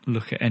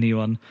look at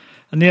anyone.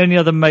 And the only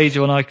other major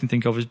one I can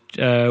think of is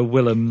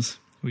Willems.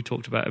 We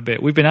talked about a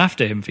bit. We've been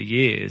after him for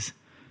years.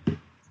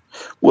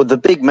 Well, the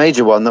big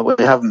major one that we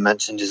haven't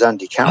mentioned is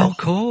Andy Carroll. Oh, of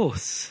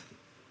course.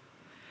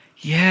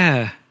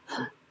 Yeah.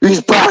 He's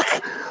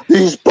back!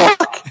 He's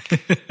back!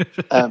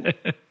 I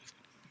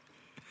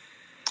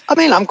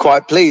mean, I'm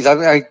quite pleased.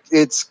 I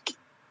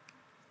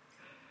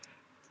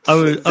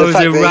was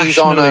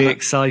irrationally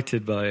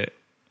excited by it.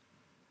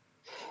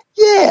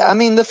 Yeah, I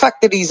mean, the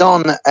fact that he's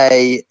on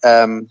a,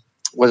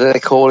 what do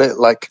they call it?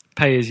 Like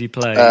pay as you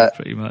play,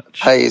 pretty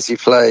much. Pay as you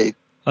play.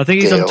 I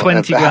think he's on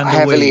 20 grand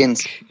a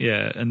week.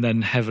 Yeah, and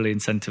then heavily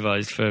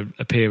incentivized for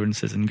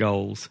appearances and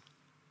goals.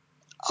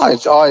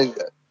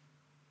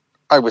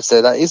 I would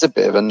say that is a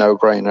bit of a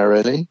no-brainer,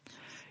 really.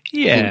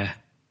 Yeah.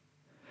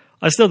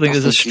 I still think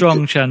there's a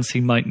strong chance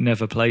he might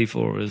never play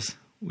for us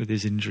with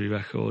his injury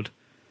record.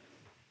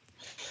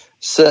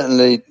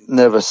 Certainly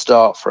never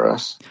start for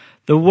us.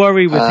 The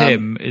worry with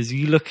him is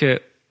you look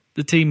at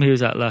the team he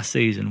was at last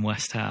season,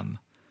 West Ham.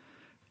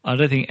 I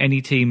don't think any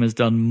team has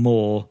done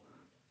more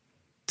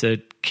to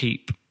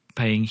keep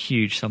paying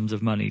huge sums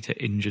of money to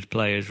injured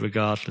players,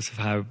 regardless of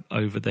how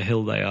over the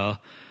hill they are.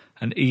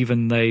 And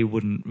even they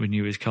wouldn't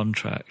renew his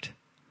contract.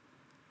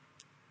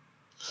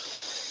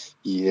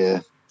 Yeah.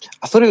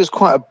 I thought it was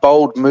quite a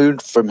bold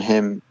move from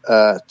him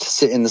to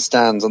sit in the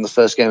stands on the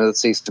first game of the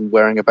season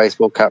wearing a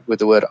baseball cap with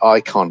the word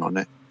icon on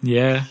it.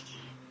 Yeah.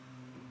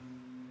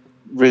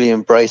 Really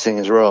embracing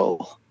his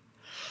role.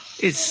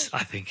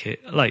 I think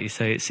it, like you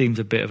say, it seems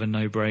a bit of a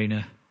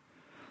no-brainer.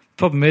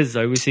 Problem is,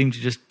 though, we seem to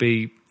just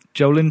be...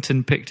 Joe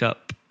Linton picked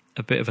up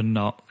a bit of a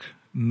knock,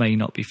 may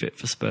not be fit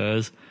for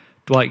Spurs.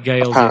 Dwight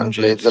Gale's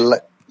apparently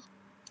injured.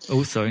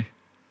 Sorry.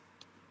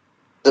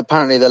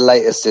 Apparently the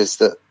latest is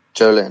that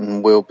Joe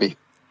Linton will be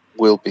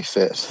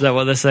fit. Is that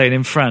what they're saying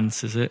in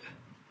France, is it?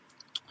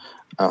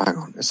 Oh, hang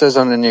on. It says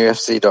on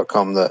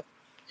newfc.com that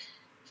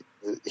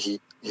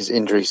his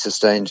injury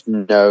sustained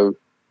no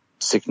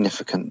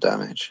significant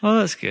damage. Oh,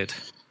 that's good.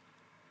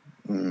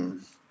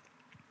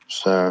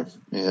 So,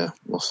 yeah,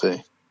 we'll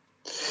see.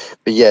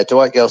 But yeah,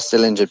 Dwight Gale's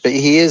still injured. But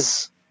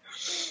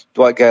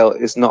Dwight Gale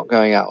is not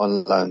going out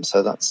on loan,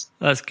 so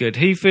that's good.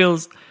 He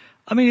feels...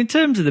 I mean, in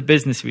terms of the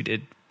business we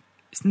did,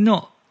 it's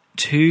not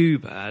too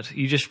bad.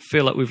 You just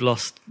feel like we've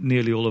lost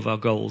nearly all of our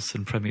goals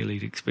and Premier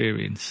League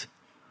experience,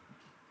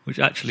 which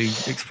actually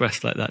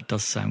expressed like that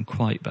does sound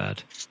quite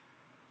bad.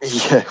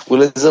 Yeah, well,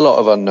 there's a lot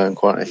of unknown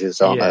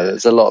quantities, aren't there?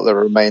 There's a lot that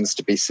remains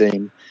to be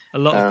seen. A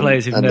lot of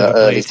players who've and never the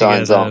played early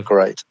signs together. aren't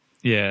great.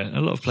 Yeah,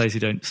 a lot of players who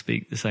don't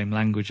speak the same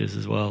languages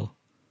as well.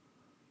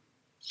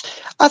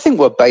 I think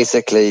we're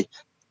basically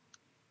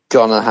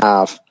going to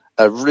have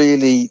a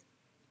really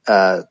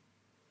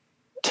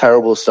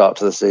terrible start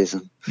to the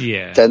season.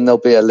 Yeah. Then there'll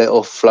be a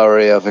little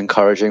flurry of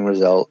encouraging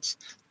results.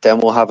 Then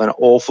we'll have an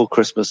awful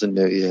Christmas and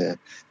New Year.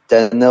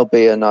 Then there'll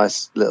be a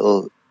nice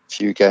little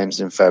few games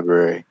in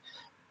February.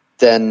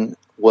 Then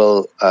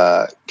we'll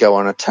go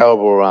on a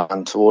terrible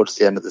run towards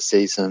the end of the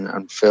season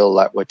and feel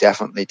like we're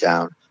definitely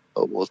down,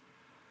 but we'll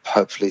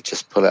hopefully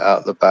just pull it out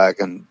of the bag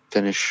and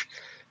finish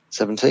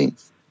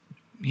 17th.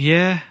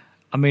 Yeah.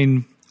 I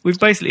mean, we've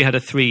basically had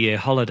a 3-year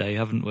holiday,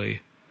 haven't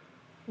we?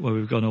 Where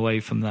we've gone away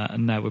from that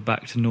and now we're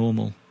back to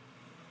normal.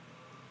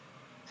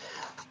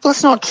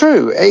 That's not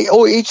true.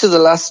 Each of the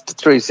last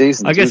 3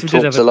 seasons, I guess we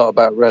talked a lot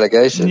about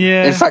relegation.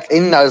 Yeah. In fact,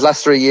 in those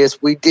last 3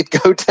 years, we did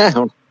go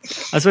down.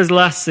 I suppose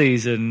last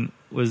season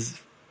was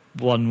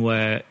one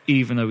where,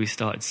 even though we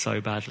started so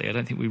badly, I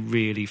don't think we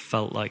really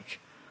felt like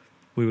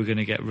we were going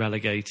to get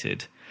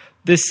relegated.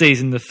 This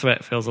season, the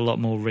threat feels a lot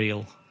more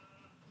real.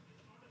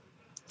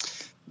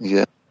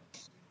 Yeah.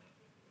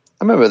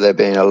 I remember there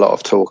being a lot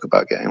of talk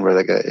about getting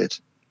relegated.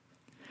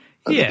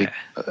 Yeah.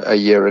 A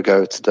year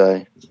ago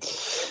today.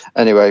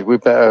 Anyway, we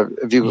better...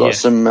 Have you got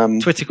some...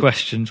 Twitter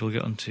questions we'll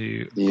get on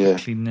to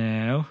quickly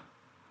now.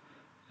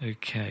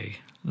 Okay,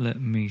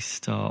 let me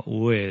start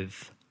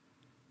with...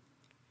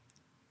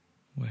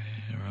 Where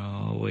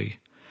are we?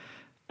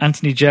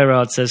 Anthony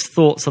Gerrard says,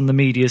 thoughts on the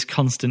media's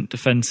constant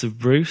defence of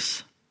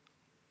Bruce?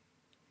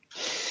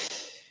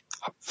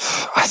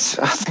 I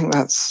think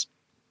that's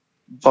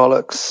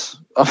bollocks.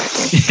 I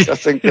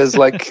think there's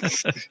like...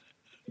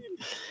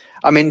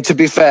 I mean, to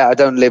be fair, I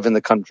don't live in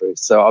the country,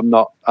 so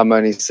I'm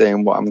only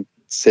seeing what I'm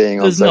seeing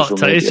on social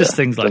media. It's just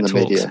things like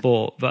Talk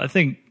Sport, but I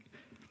think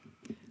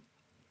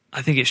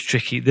it's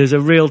tricky. There's a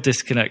real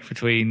disconnect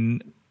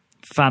between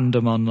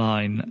fandom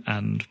online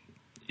and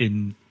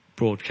in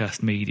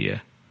broadcast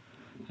media.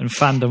 And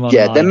fandom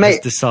online has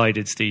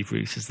decided Steve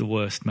Bruce is the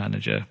worst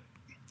manager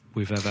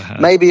we've ever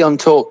had. Maybe on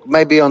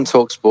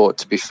TalkSport,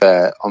 to be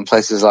fair, on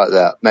places like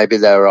that, maybe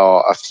there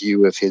are a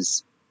few of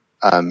his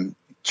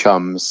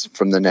chums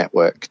from the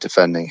network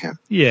defending him.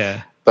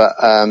 Yeah. But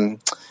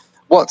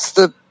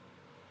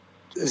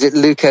is it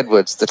Luke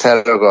Edwards, the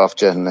Telegraph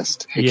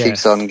journalist, who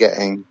keeps on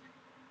getting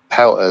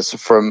pelters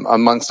from,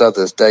 amongst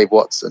others, Dave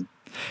Watson?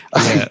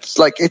 Yeah.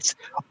 It's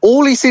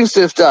all he seems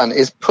to have done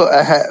is put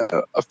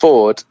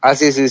forward,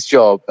 as is his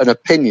job, an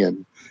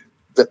opinion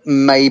that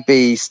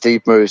maybe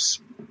Steve Bruce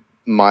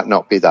might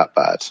not be that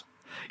bad.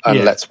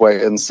 And let's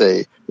wait and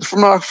see.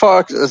 From as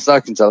far as I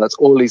can tell, that's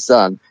all he's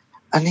done.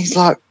 And he's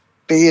like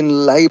being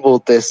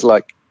labelled this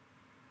like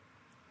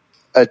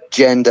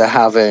agenda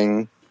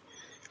having.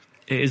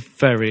 It is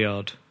very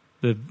odd.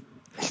 The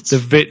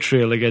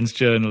vitriol against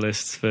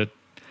journalists for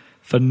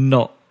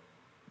not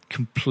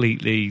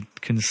completely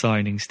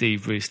consigning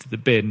Steve Bruce to the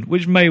bin,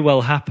 which may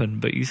well happen,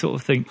 but you sort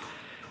of think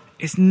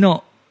it's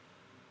not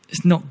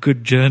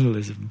good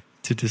journalism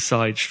to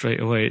decide straight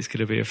away it's going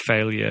to be a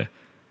failure.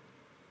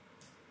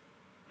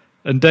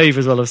 And Dave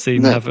as well, I've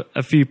seen have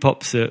a few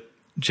pops at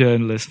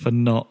journalists for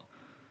not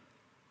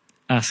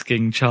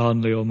asking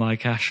Charnley or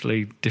Mike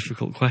Ashley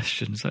difficult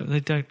questions. They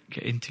don't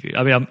get interviewed.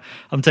 I mean,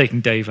 I'm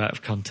taking Dave out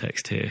of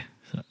context here.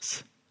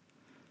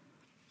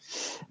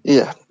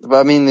 Yeah, but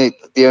I mean,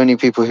 the only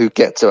people who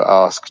get to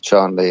ask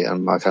Charnley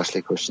and Mike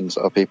Ashley questions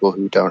are people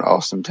who don't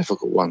ask them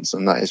difficult ones,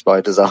 and that is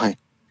by design.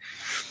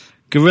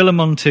 Gorilla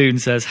Montoon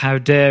says, how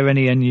dare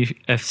any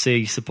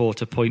NUFC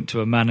supporter point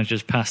to a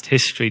manager's past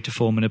history to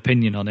form an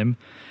opinion on him,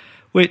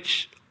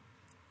 which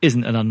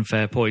isn't an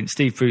unfair point.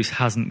 Steve Bruce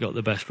hasn't got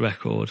the best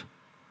record.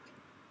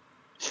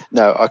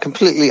 No, I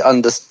completely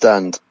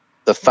understand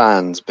the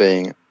fans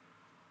being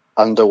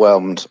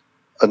underwhelmed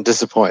and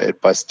disappointed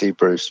by Steve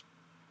Bruce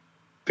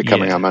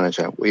becoming our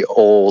manager. We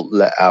all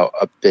let out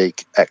a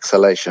big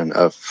exhalation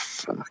of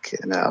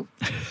fucking hell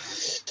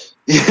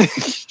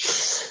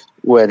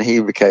when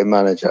he became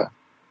manager.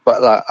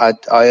 But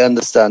I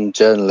understand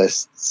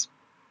journalists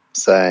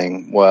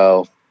saying,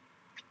 well,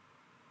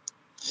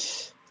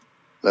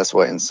 let's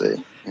wait and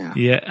see.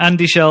 Yeah.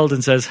 Andy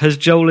Sheldon says, has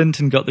Joe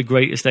Linton got the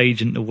greatest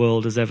agent the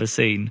world has ever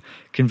seen,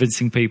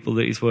 convincing people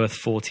that he's worth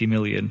 40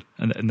 million?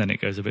 And then it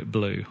goes a bit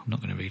blue. I'm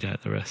not going to read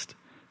out the rest.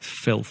 It's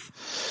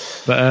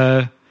filth.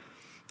 But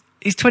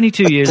he's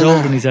 22 years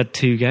old and he's had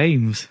 2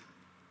 games.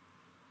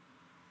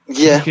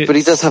 Yeah, but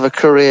he does have a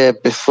career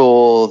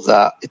before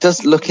that. It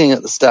does, looking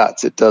at the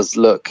stats, it does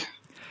look...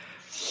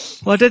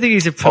 Well, I don't think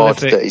he's a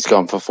prolific... odd that he's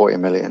gone for 40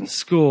 million.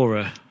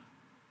 ...scorer.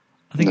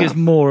 I think it's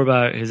more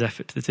about his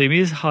effort to the team. He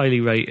is highly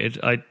rated.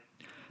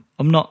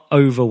 I'm not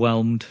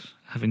overwhelmed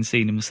having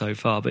seen him so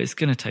far, but it's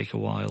going to take a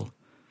while.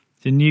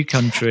 It's a new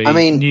country,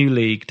 new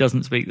league,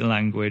 doesn't speak the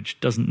language,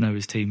 doesn't know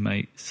his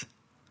teammates.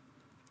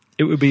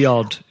 It would be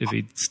odd if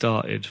he'd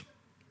started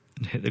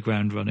and hit the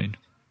ground running.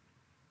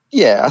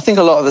 Yeah, I think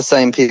a lot of the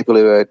same people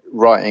who are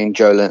writing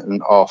Joe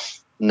Linton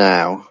off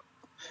now,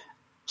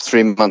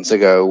 3 months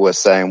ago, were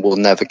saying, we'll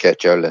never get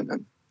Joe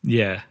Linton.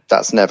 Yeah.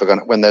 That's never going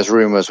to... When there's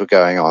rumours were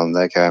going on,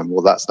 they're going,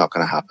 well, that's not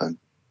going to happen.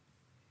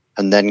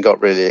 And then got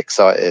really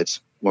excited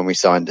when we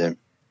signed him.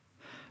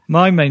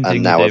 My main thing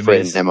and now with we've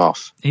written him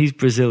off. He's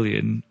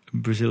Brazilian,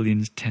 and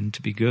Brazilians tend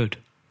to be good.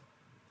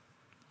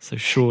 So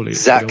surely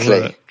it's going to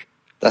work.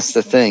 That's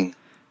the thing.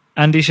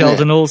 Andy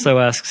Sheldon also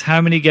asks,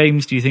 how many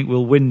games do you think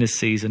we'll win this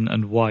season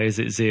and why is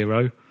it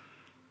 0?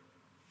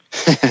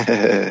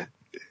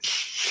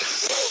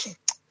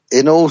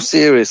 In all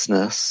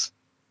seriousness,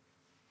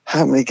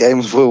 how many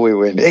games will we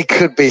win? It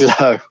could be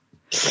low.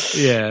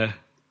 Yeah.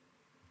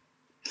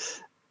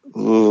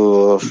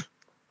 Ooh.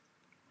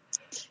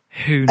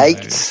 Who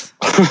knows?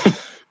 8?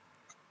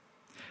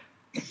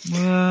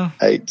 Well,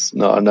 8's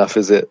not enough,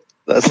 is it?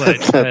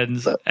 It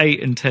depends.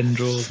 8 and 10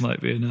 draws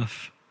might be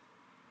enough.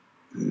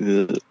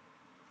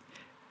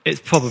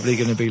 It's probably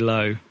going to be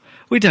low.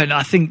 We don't know.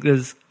 I think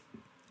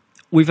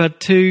we've had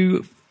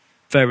 2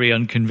 very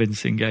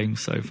unconvincing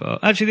games so far.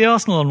 Actually, the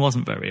Arsenal one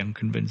wasn't very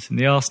unconvincing.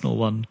 The Arsenal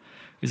one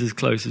is as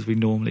close as we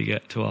normally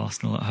get to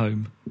Arsenal at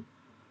home.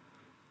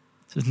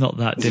 So it's not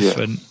that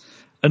different. Yeah.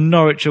 And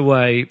Norwich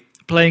away,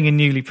 playing a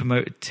newly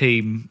promoted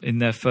team in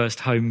their first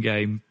home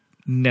game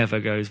never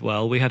goes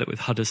well. We had it with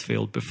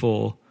Huddersfield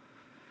before.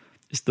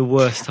 It's the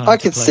worst time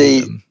to play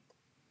them.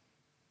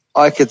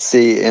 I could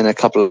see in a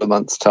couple of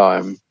months'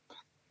 time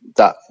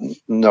that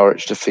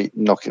Norwich defeat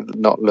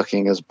not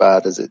looking as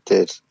bad as it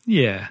did.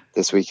 Yeah,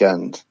 this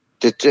weekend.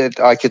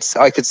 I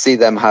could see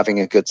them having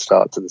a good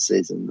start to the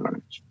season,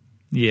 Norwich.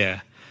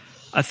 Yeah,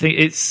 I think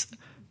it's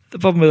the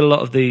problem with a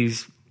lot of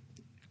these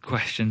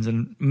questions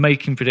and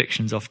making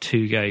predictions off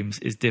 2 games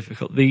is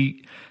difficult.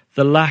 The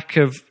lack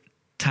of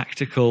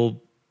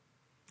tactical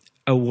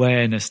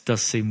awareness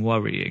does seem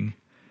worrying.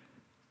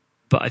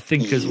 But I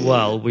think as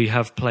well, we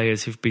have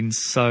players who've been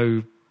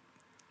so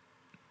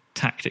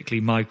tactically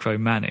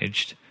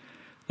micromanaged,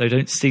 they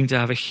don't seem to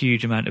have a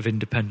huge amount of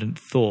independent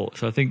thought.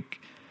 So I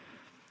think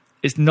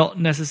it's not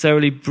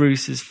necessarily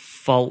Bruce's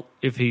fault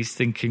if he's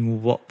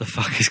thinking, what the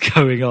fuck is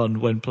going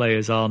on when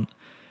players aren't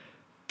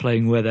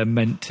playing where they're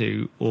meant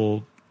to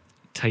or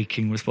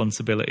taking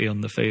responsibility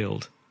on the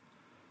field.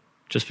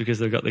 Just because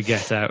they've got the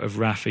get out of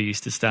Rafa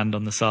used to stand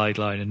on the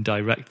sideline and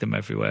direct them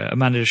everywhere. A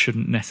manager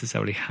shouldn't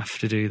necessarily have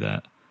to do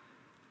that.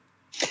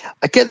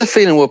 I get the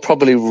feeling we're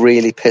probably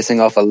really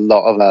pissing off a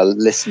lot of our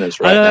listeners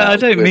right now. I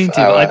don't mean to,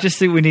 but I just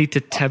think we need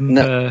to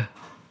temper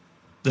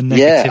the negativity.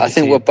 Yeah, I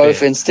think we're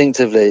both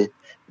instinctively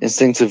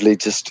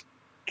just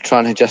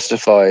trying to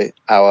justify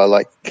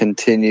our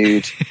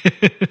continued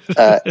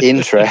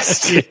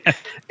interest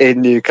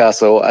in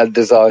Newcastle and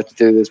desire to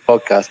do this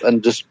podcast,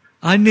 and just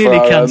I nearly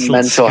cancelled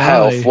mental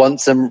health.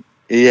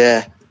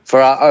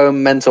 For our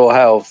own mental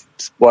health,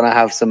 want to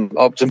have some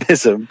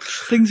optimism.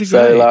 Things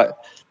are great.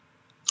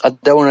 I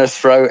don't want to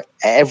throw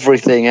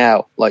everything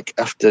out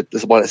after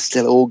while it's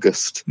still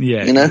August.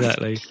 Yeah,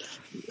 exactly.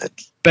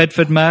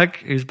 Bedford Mag,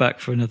 who's back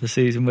for another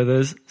season with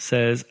us,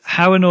 says,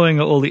 how annoying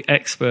are all the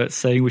experts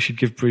saying we should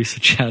give Bruce a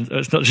chance? Oh,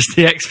 it's not just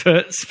the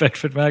experts,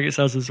 Bedford Mag, it's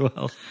us as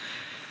well.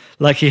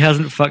 Like he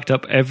hasn't fucked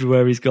up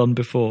everywhere he's gone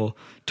before.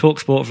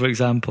 TalkSport, for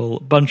example,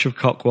 bunch of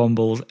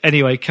cockwombles.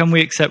 Anyway, can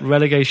we accept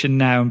relegation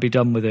now and be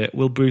done with it?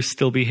 Will Bruce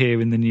still be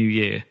here in the new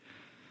year?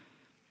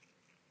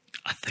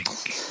 I think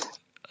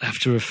I have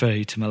to refer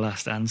you to my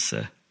last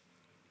answer.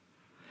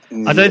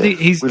 I don't think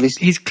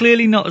he's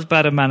clearly not as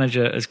bad a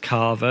manager as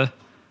Carver.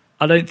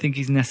 I don't think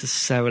he's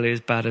necessarily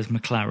as bad as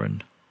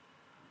McLaren.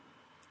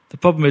 The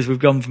problem is we've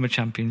gone from a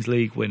Champions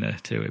League winner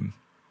to him.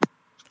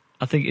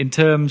 I think in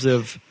terms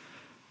of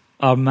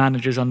our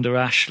managers under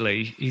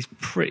Ashley, he's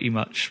pretty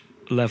much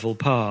level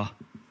par.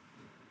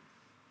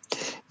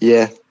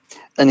 Yeah.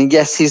 And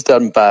yes, he's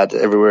done bad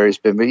everywhere he's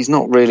been, but he's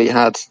not really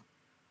had...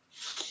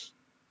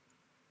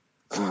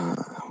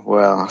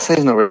 I say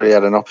he's not really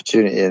had an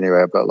opportunity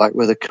anywhere, but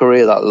with a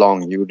career that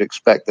long, you would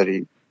expect that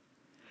he'd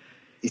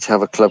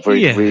have a club where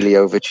he really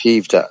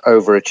overachieved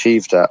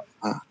at.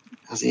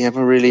 Has he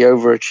ever really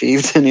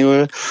overachieved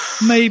anywhere?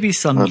 Maybe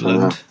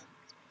Sunderland.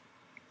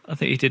 I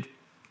think he did.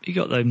 He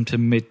got them to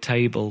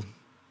mid-table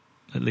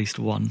at least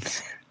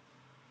once.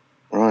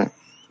 Right.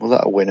 Well,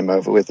 that'll win him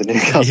over with the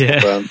Newcastle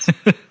fans.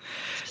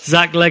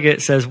 Zach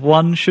Leggett says,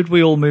 1, should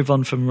we all move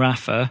on from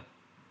Rafa?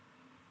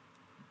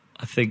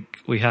 I think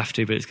we have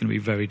to, but it's going to be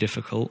very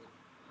difficult.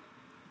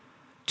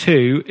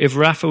 2, if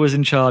Rafa was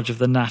in charge of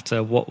the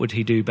Natter, what would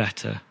he do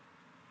better?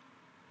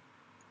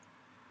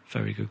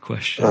 Very good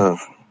question.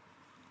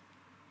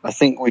 I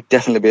think we'd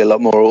definitely be a lot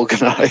more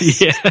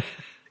organised. Yeah.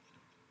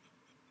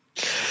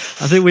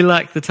 I think we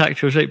lack the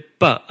tactical shape,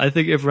 but I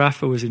think if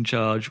Rafa was in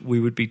charge, we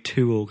would be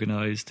too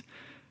organised,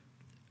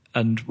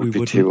 and we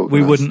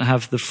wouldn't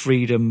have the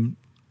freedom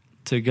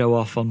to go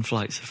off on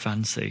flights of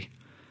fancy.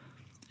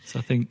 So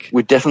I think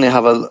we definitely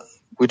have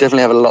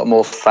a lot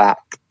more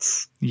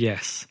facts.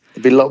 Yes.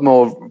 There'd be a lot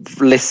more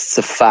lists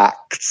of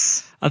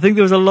facts. I think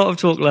there was a lot of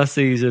talk last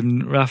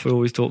season. Rafa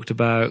always talked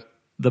about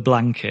the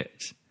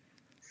blanket.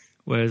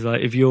 Whereas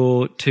if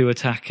you're too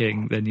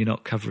attacking, then you're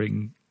not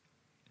covering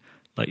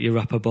your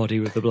upper body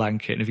with the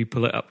blanket. And if you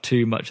pull it up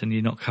too much, then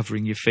you're not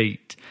covering your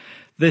feet.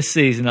 This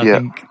season, I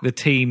think the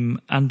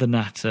team and the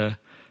Natter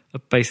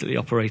are basically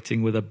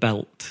operating with a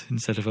belt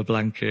instead of a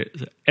blanket.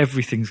 So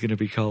everything's going to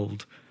be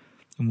cold.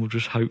 And we'll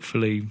just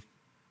hopefully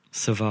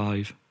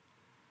survive.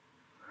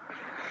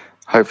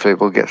 Hopefully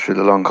we'll get through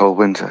the long, cold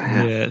winter.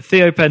 Yeah.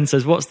 Theo Penn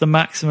says, what's the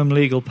maximum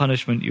legal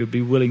punishment you would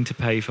be willing to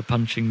pay for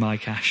punching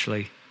Mike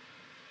Ashley?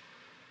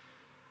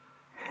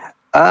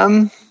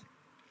 I'm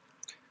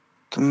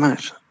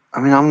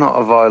not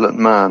a violent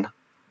man.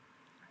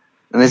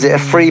 And is it a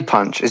free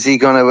punch? Is he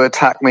going to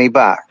attack me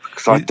back?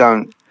 Because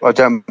I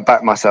don't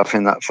back myself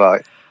in that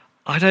fight.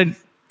 I don't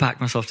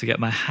back myself to get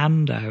my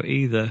hand out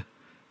either.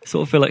 I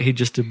sort of feel like he'd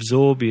just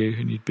absorb you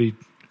and you'd be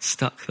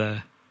stuck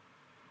there.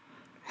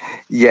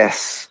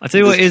 Yes. I tell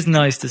you what is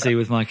nice to see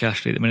with Mike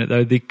Ashley at the minute,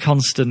 though, the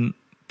constant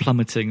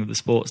plummeting of the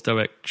Sports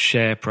Direct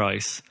share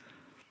price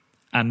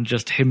and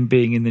just him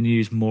being in the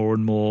news more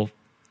and more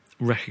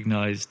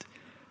recognised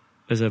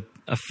as a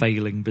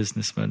failing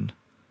businessman.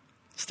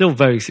 Still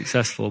very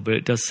successful, but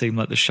it does seem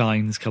like the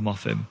shine's come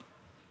off him.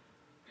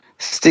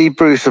 Steve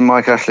Bruce and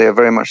Mike Ashley are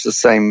very much the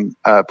same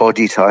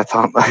body type,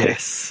 aren't they?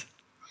 Yes.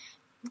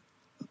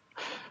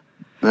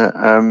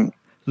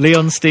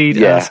 Leon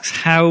Steed asks,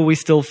 how are we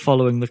still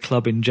following the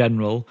club in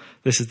general?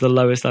 This is the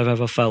lowest I've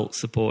ever felt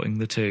supporting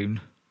the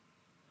Toon.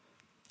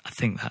 I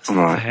think that's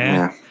fair.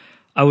 Yeah.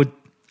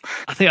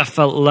 I think I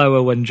felt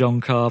lower when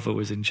John Carver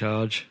was in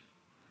charge.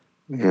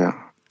 Yeah.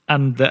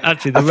 And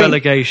the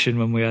relegation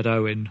when we had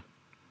Owen.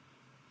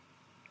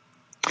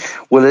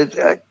 Well,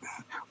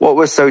 what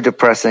was so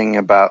depressing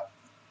about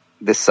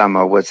this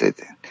summer was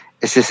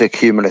it's just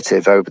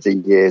accumulative over the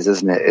years,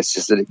 isn't it? It's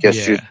just that it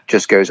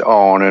just goes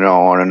on and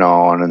on and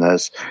on, and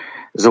there's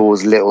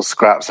always little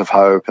scraps of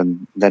hope,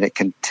 and then it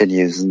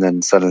continues, and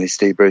then suddenly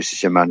Steve Bruce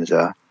is your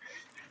manager.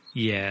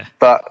 Yeah.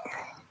 But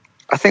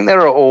I think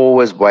there are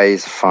always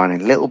ways of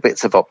finding little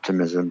bits of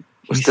optimism.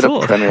 We're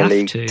still a Premier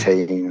League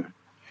team.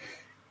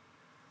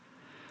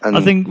 And,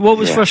 I think what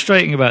was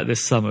frustrating about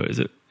this summer is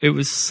it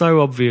was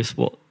so obvious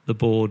what the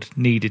board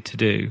needed to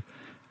do,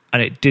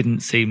 and it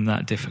didn't seem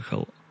that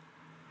difficult.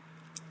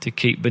 to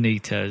keep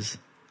Benitez,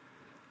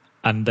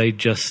 and they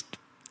just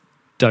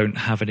don't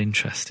have an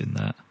interest in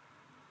that.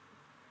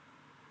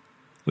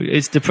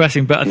 It's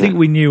depressing, but I think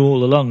we knew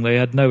all along they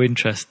had no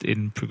interest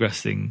in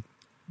progressing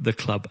the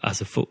club as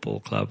a football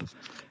club.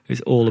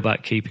 It's all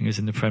about keeping us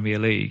in the Premier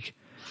League.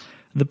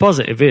 And the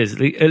positive is,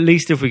 at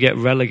least if we get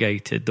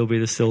relegated, there'll be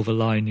the silver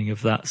lining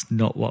of that's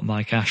not what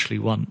Mike Ashley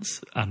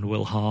wants and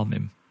will harm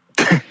him.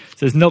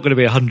 So it's not going to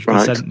be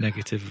 100%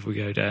 negative if we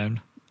go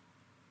down.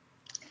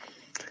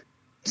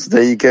 So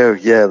there you go.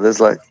 Yeah, there's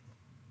like...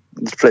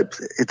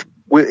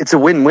 It's a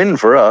win-win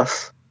for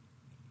us.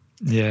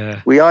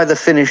 Yeah. We either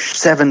finish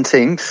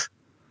 17th,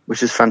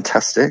 which is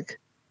fantastic,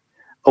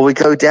 or we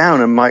go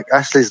down and Mike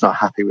Ashley's not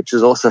happy, which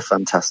is also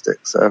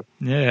fantastic. So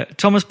yeah.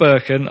 Thomas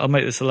Birkin, I'll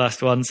make this the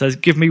last one, says,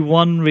 give me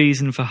one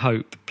reason for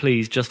hope,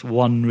 please, just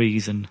one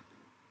reason.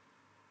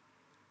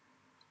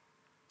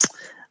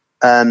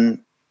 St.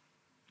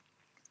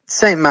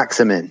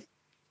 Maximin.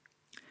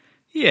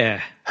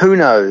 Yeah. Who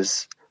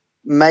knows?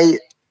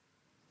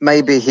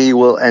 Maybe he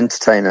will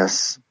entertain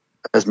us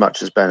as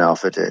much as Ben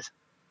Arfa did.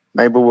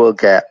 Maybe we'll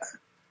get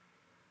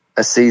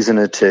a season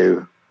or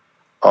two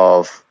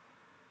of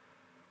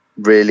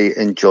really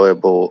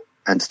enjoyable,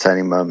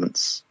 entertaining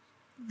moments.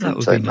 That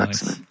would be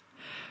nice.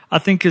 I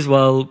think as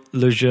well,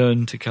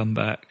 Lejeune to come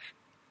back.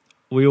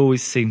 We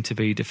always seem to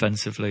be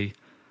defensively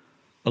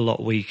a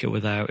lot weaker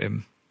without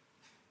him.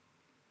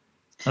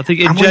 I think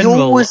in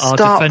general, our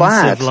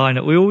defensive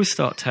lineup, we always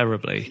start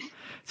terribly.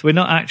 So we're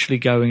not actually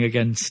going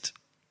against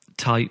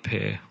type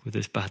here with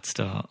this bad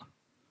start.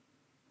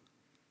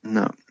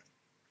 No.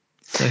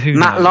 So who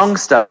Matt knows?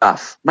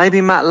 Longstaff.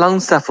 Maybe Matt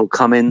Longstaff will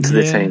come into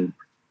the team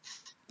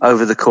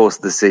over the course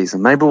of the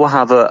season. Maybe we'll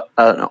have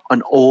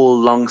an all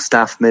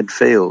Longstaff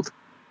midfield,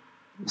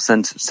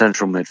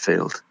 central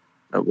midfield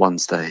at one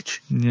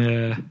stage.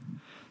 Yeah,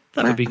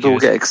 that would be good. We'll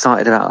get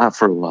excited about that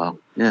for a while.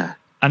 Yeah.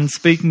 And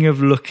speaking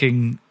of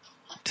looking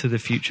to the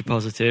future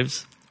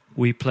positives,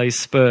 we play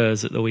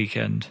Spurs at the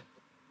weekend.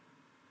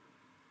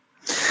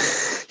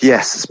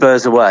 Yes,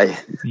 Spurs away.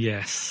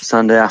 Yes.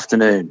 Sunday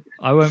afternoon.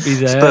 I won't be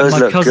there. Spurs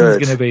My cousin's going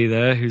good. to be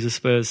there, who's a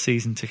Spurs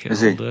season ticket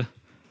holder.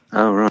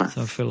 Oh, right.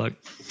 So I feel like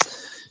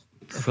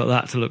I've got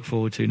that to look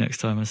forward to next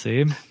time I see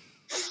him.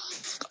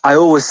 I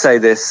always say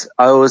this.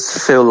 I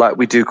always feel like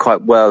we do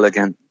quite well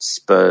against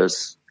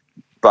Spurs,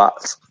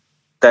 but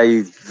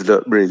they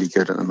look really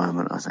good at the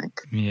moment, I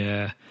think.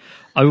 Yeah.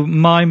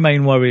 My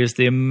main worry is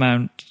the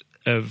amount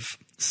of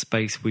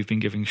space we've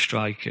been giving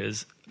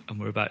strikers, and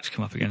we're about to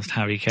come up against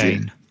Harry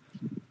Kane.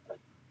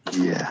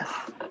 Yeah.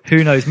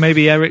 Who knows?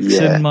 Maybe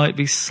Eriksen might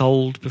be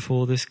sold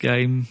before this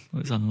game.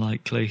 It's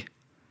unlikely.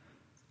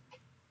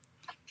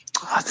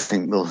 I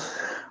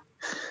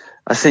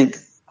think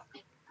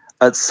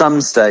at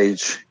some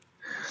stage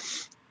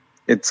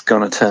it's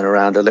going to turn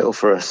around a little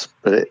for us,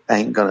 but it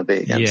ain't going to be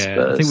against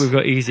Spurs. I think we've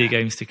got easier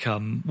games to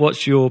come.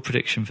 What's your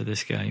prediction for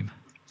this game?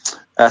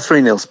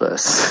 3-0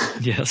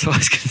 Spurs. Yeah, that's what I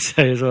was going to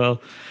say as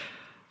well.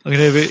 I'm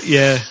going to be,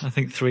 I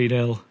think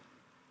 3-0.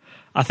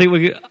 I think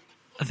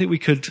we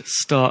could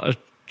start a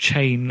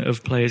chain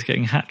of players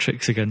getting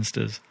hat-tricks against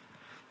us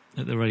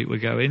at the rate we're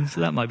going, so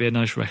that might be a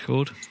nice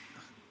record.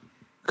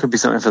 Could be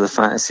something for the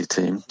fantasy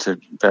team to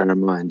bear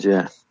in mind,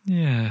 yeah.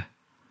 Yeah.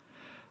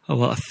 Oh,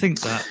 well, I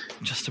think that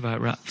just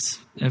about wraps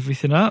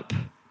everything up.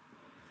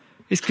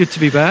 It's good to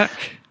be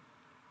back.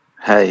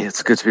 Hey,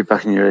 it's good to be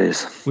back in your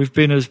ears. We've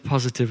been as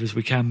positive as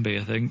we can be,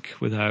 I think,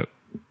 without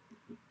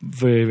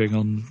veering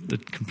on the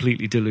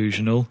completely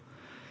delusional.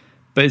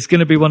 But it's going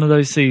to be one of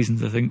those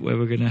seasons, I think, where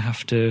we're going to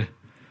have to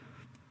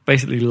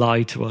basically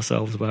lie to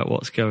ourselves about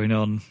what's going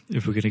on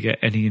if we're going to get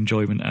any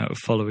enjoyment out of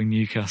following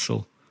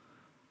Newcastle.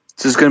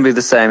 So it's going to be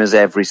the same as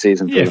every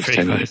season for Yeah, the pretty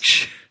 10 much.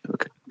 years.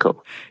 Okay,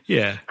 cool.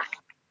 Yeah.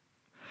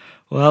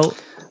 Well,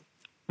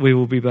 we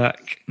will be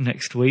back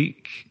next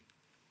week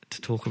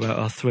to talk about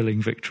our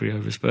thrilling victory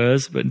over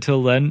Spurs. But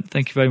until then,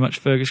 thank you very much,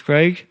 Fergus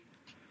Craig.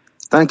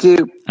 Thank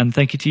you. And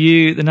thank you to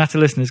you, the Natter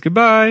listeners.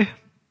 Goodbye.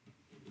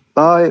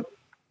 Bye.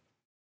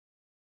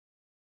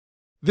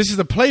 This is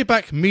a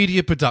Playback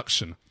Media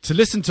production. To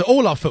listen to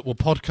all our football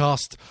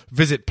podcasts,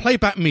 visit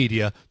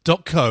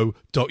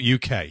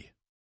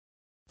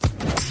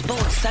playbackmedia.co.uk.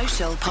 Sports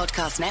Social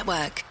Podcast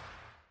Network.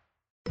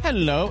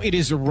 Hello, it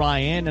is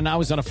Ryan, and I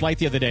was on a flight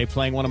the other day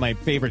playing one of my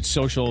favorite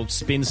social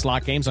spin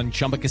slot games on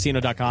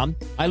ChumbaCasino.com.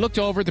 I looked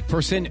over at the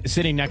person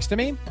sitting next to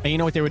me, and you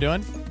know what they were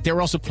doing? They were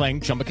also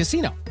playing Chumba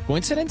Casino.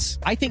 Coincidence?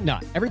 I think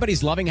not.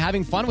 Everybody's loving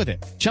having fun with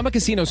it. Chumba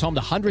Casino is home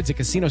to hundreds of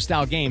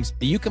casino-style games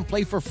that you can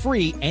play for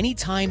free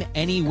anytime,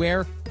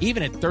 anywhere,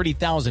 even at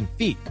 30,000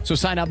 feet. So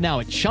sign up now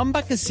at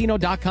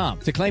ChumbaCasino.com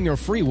to claim your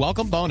free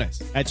welcome bonus.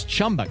 That's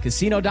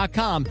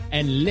ChumbaCasino.com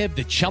and live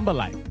the Chumba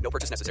life. No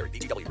purchase necessary.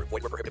 VGW. Void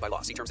where prohibited by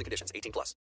law. See terms and conditions. 18+.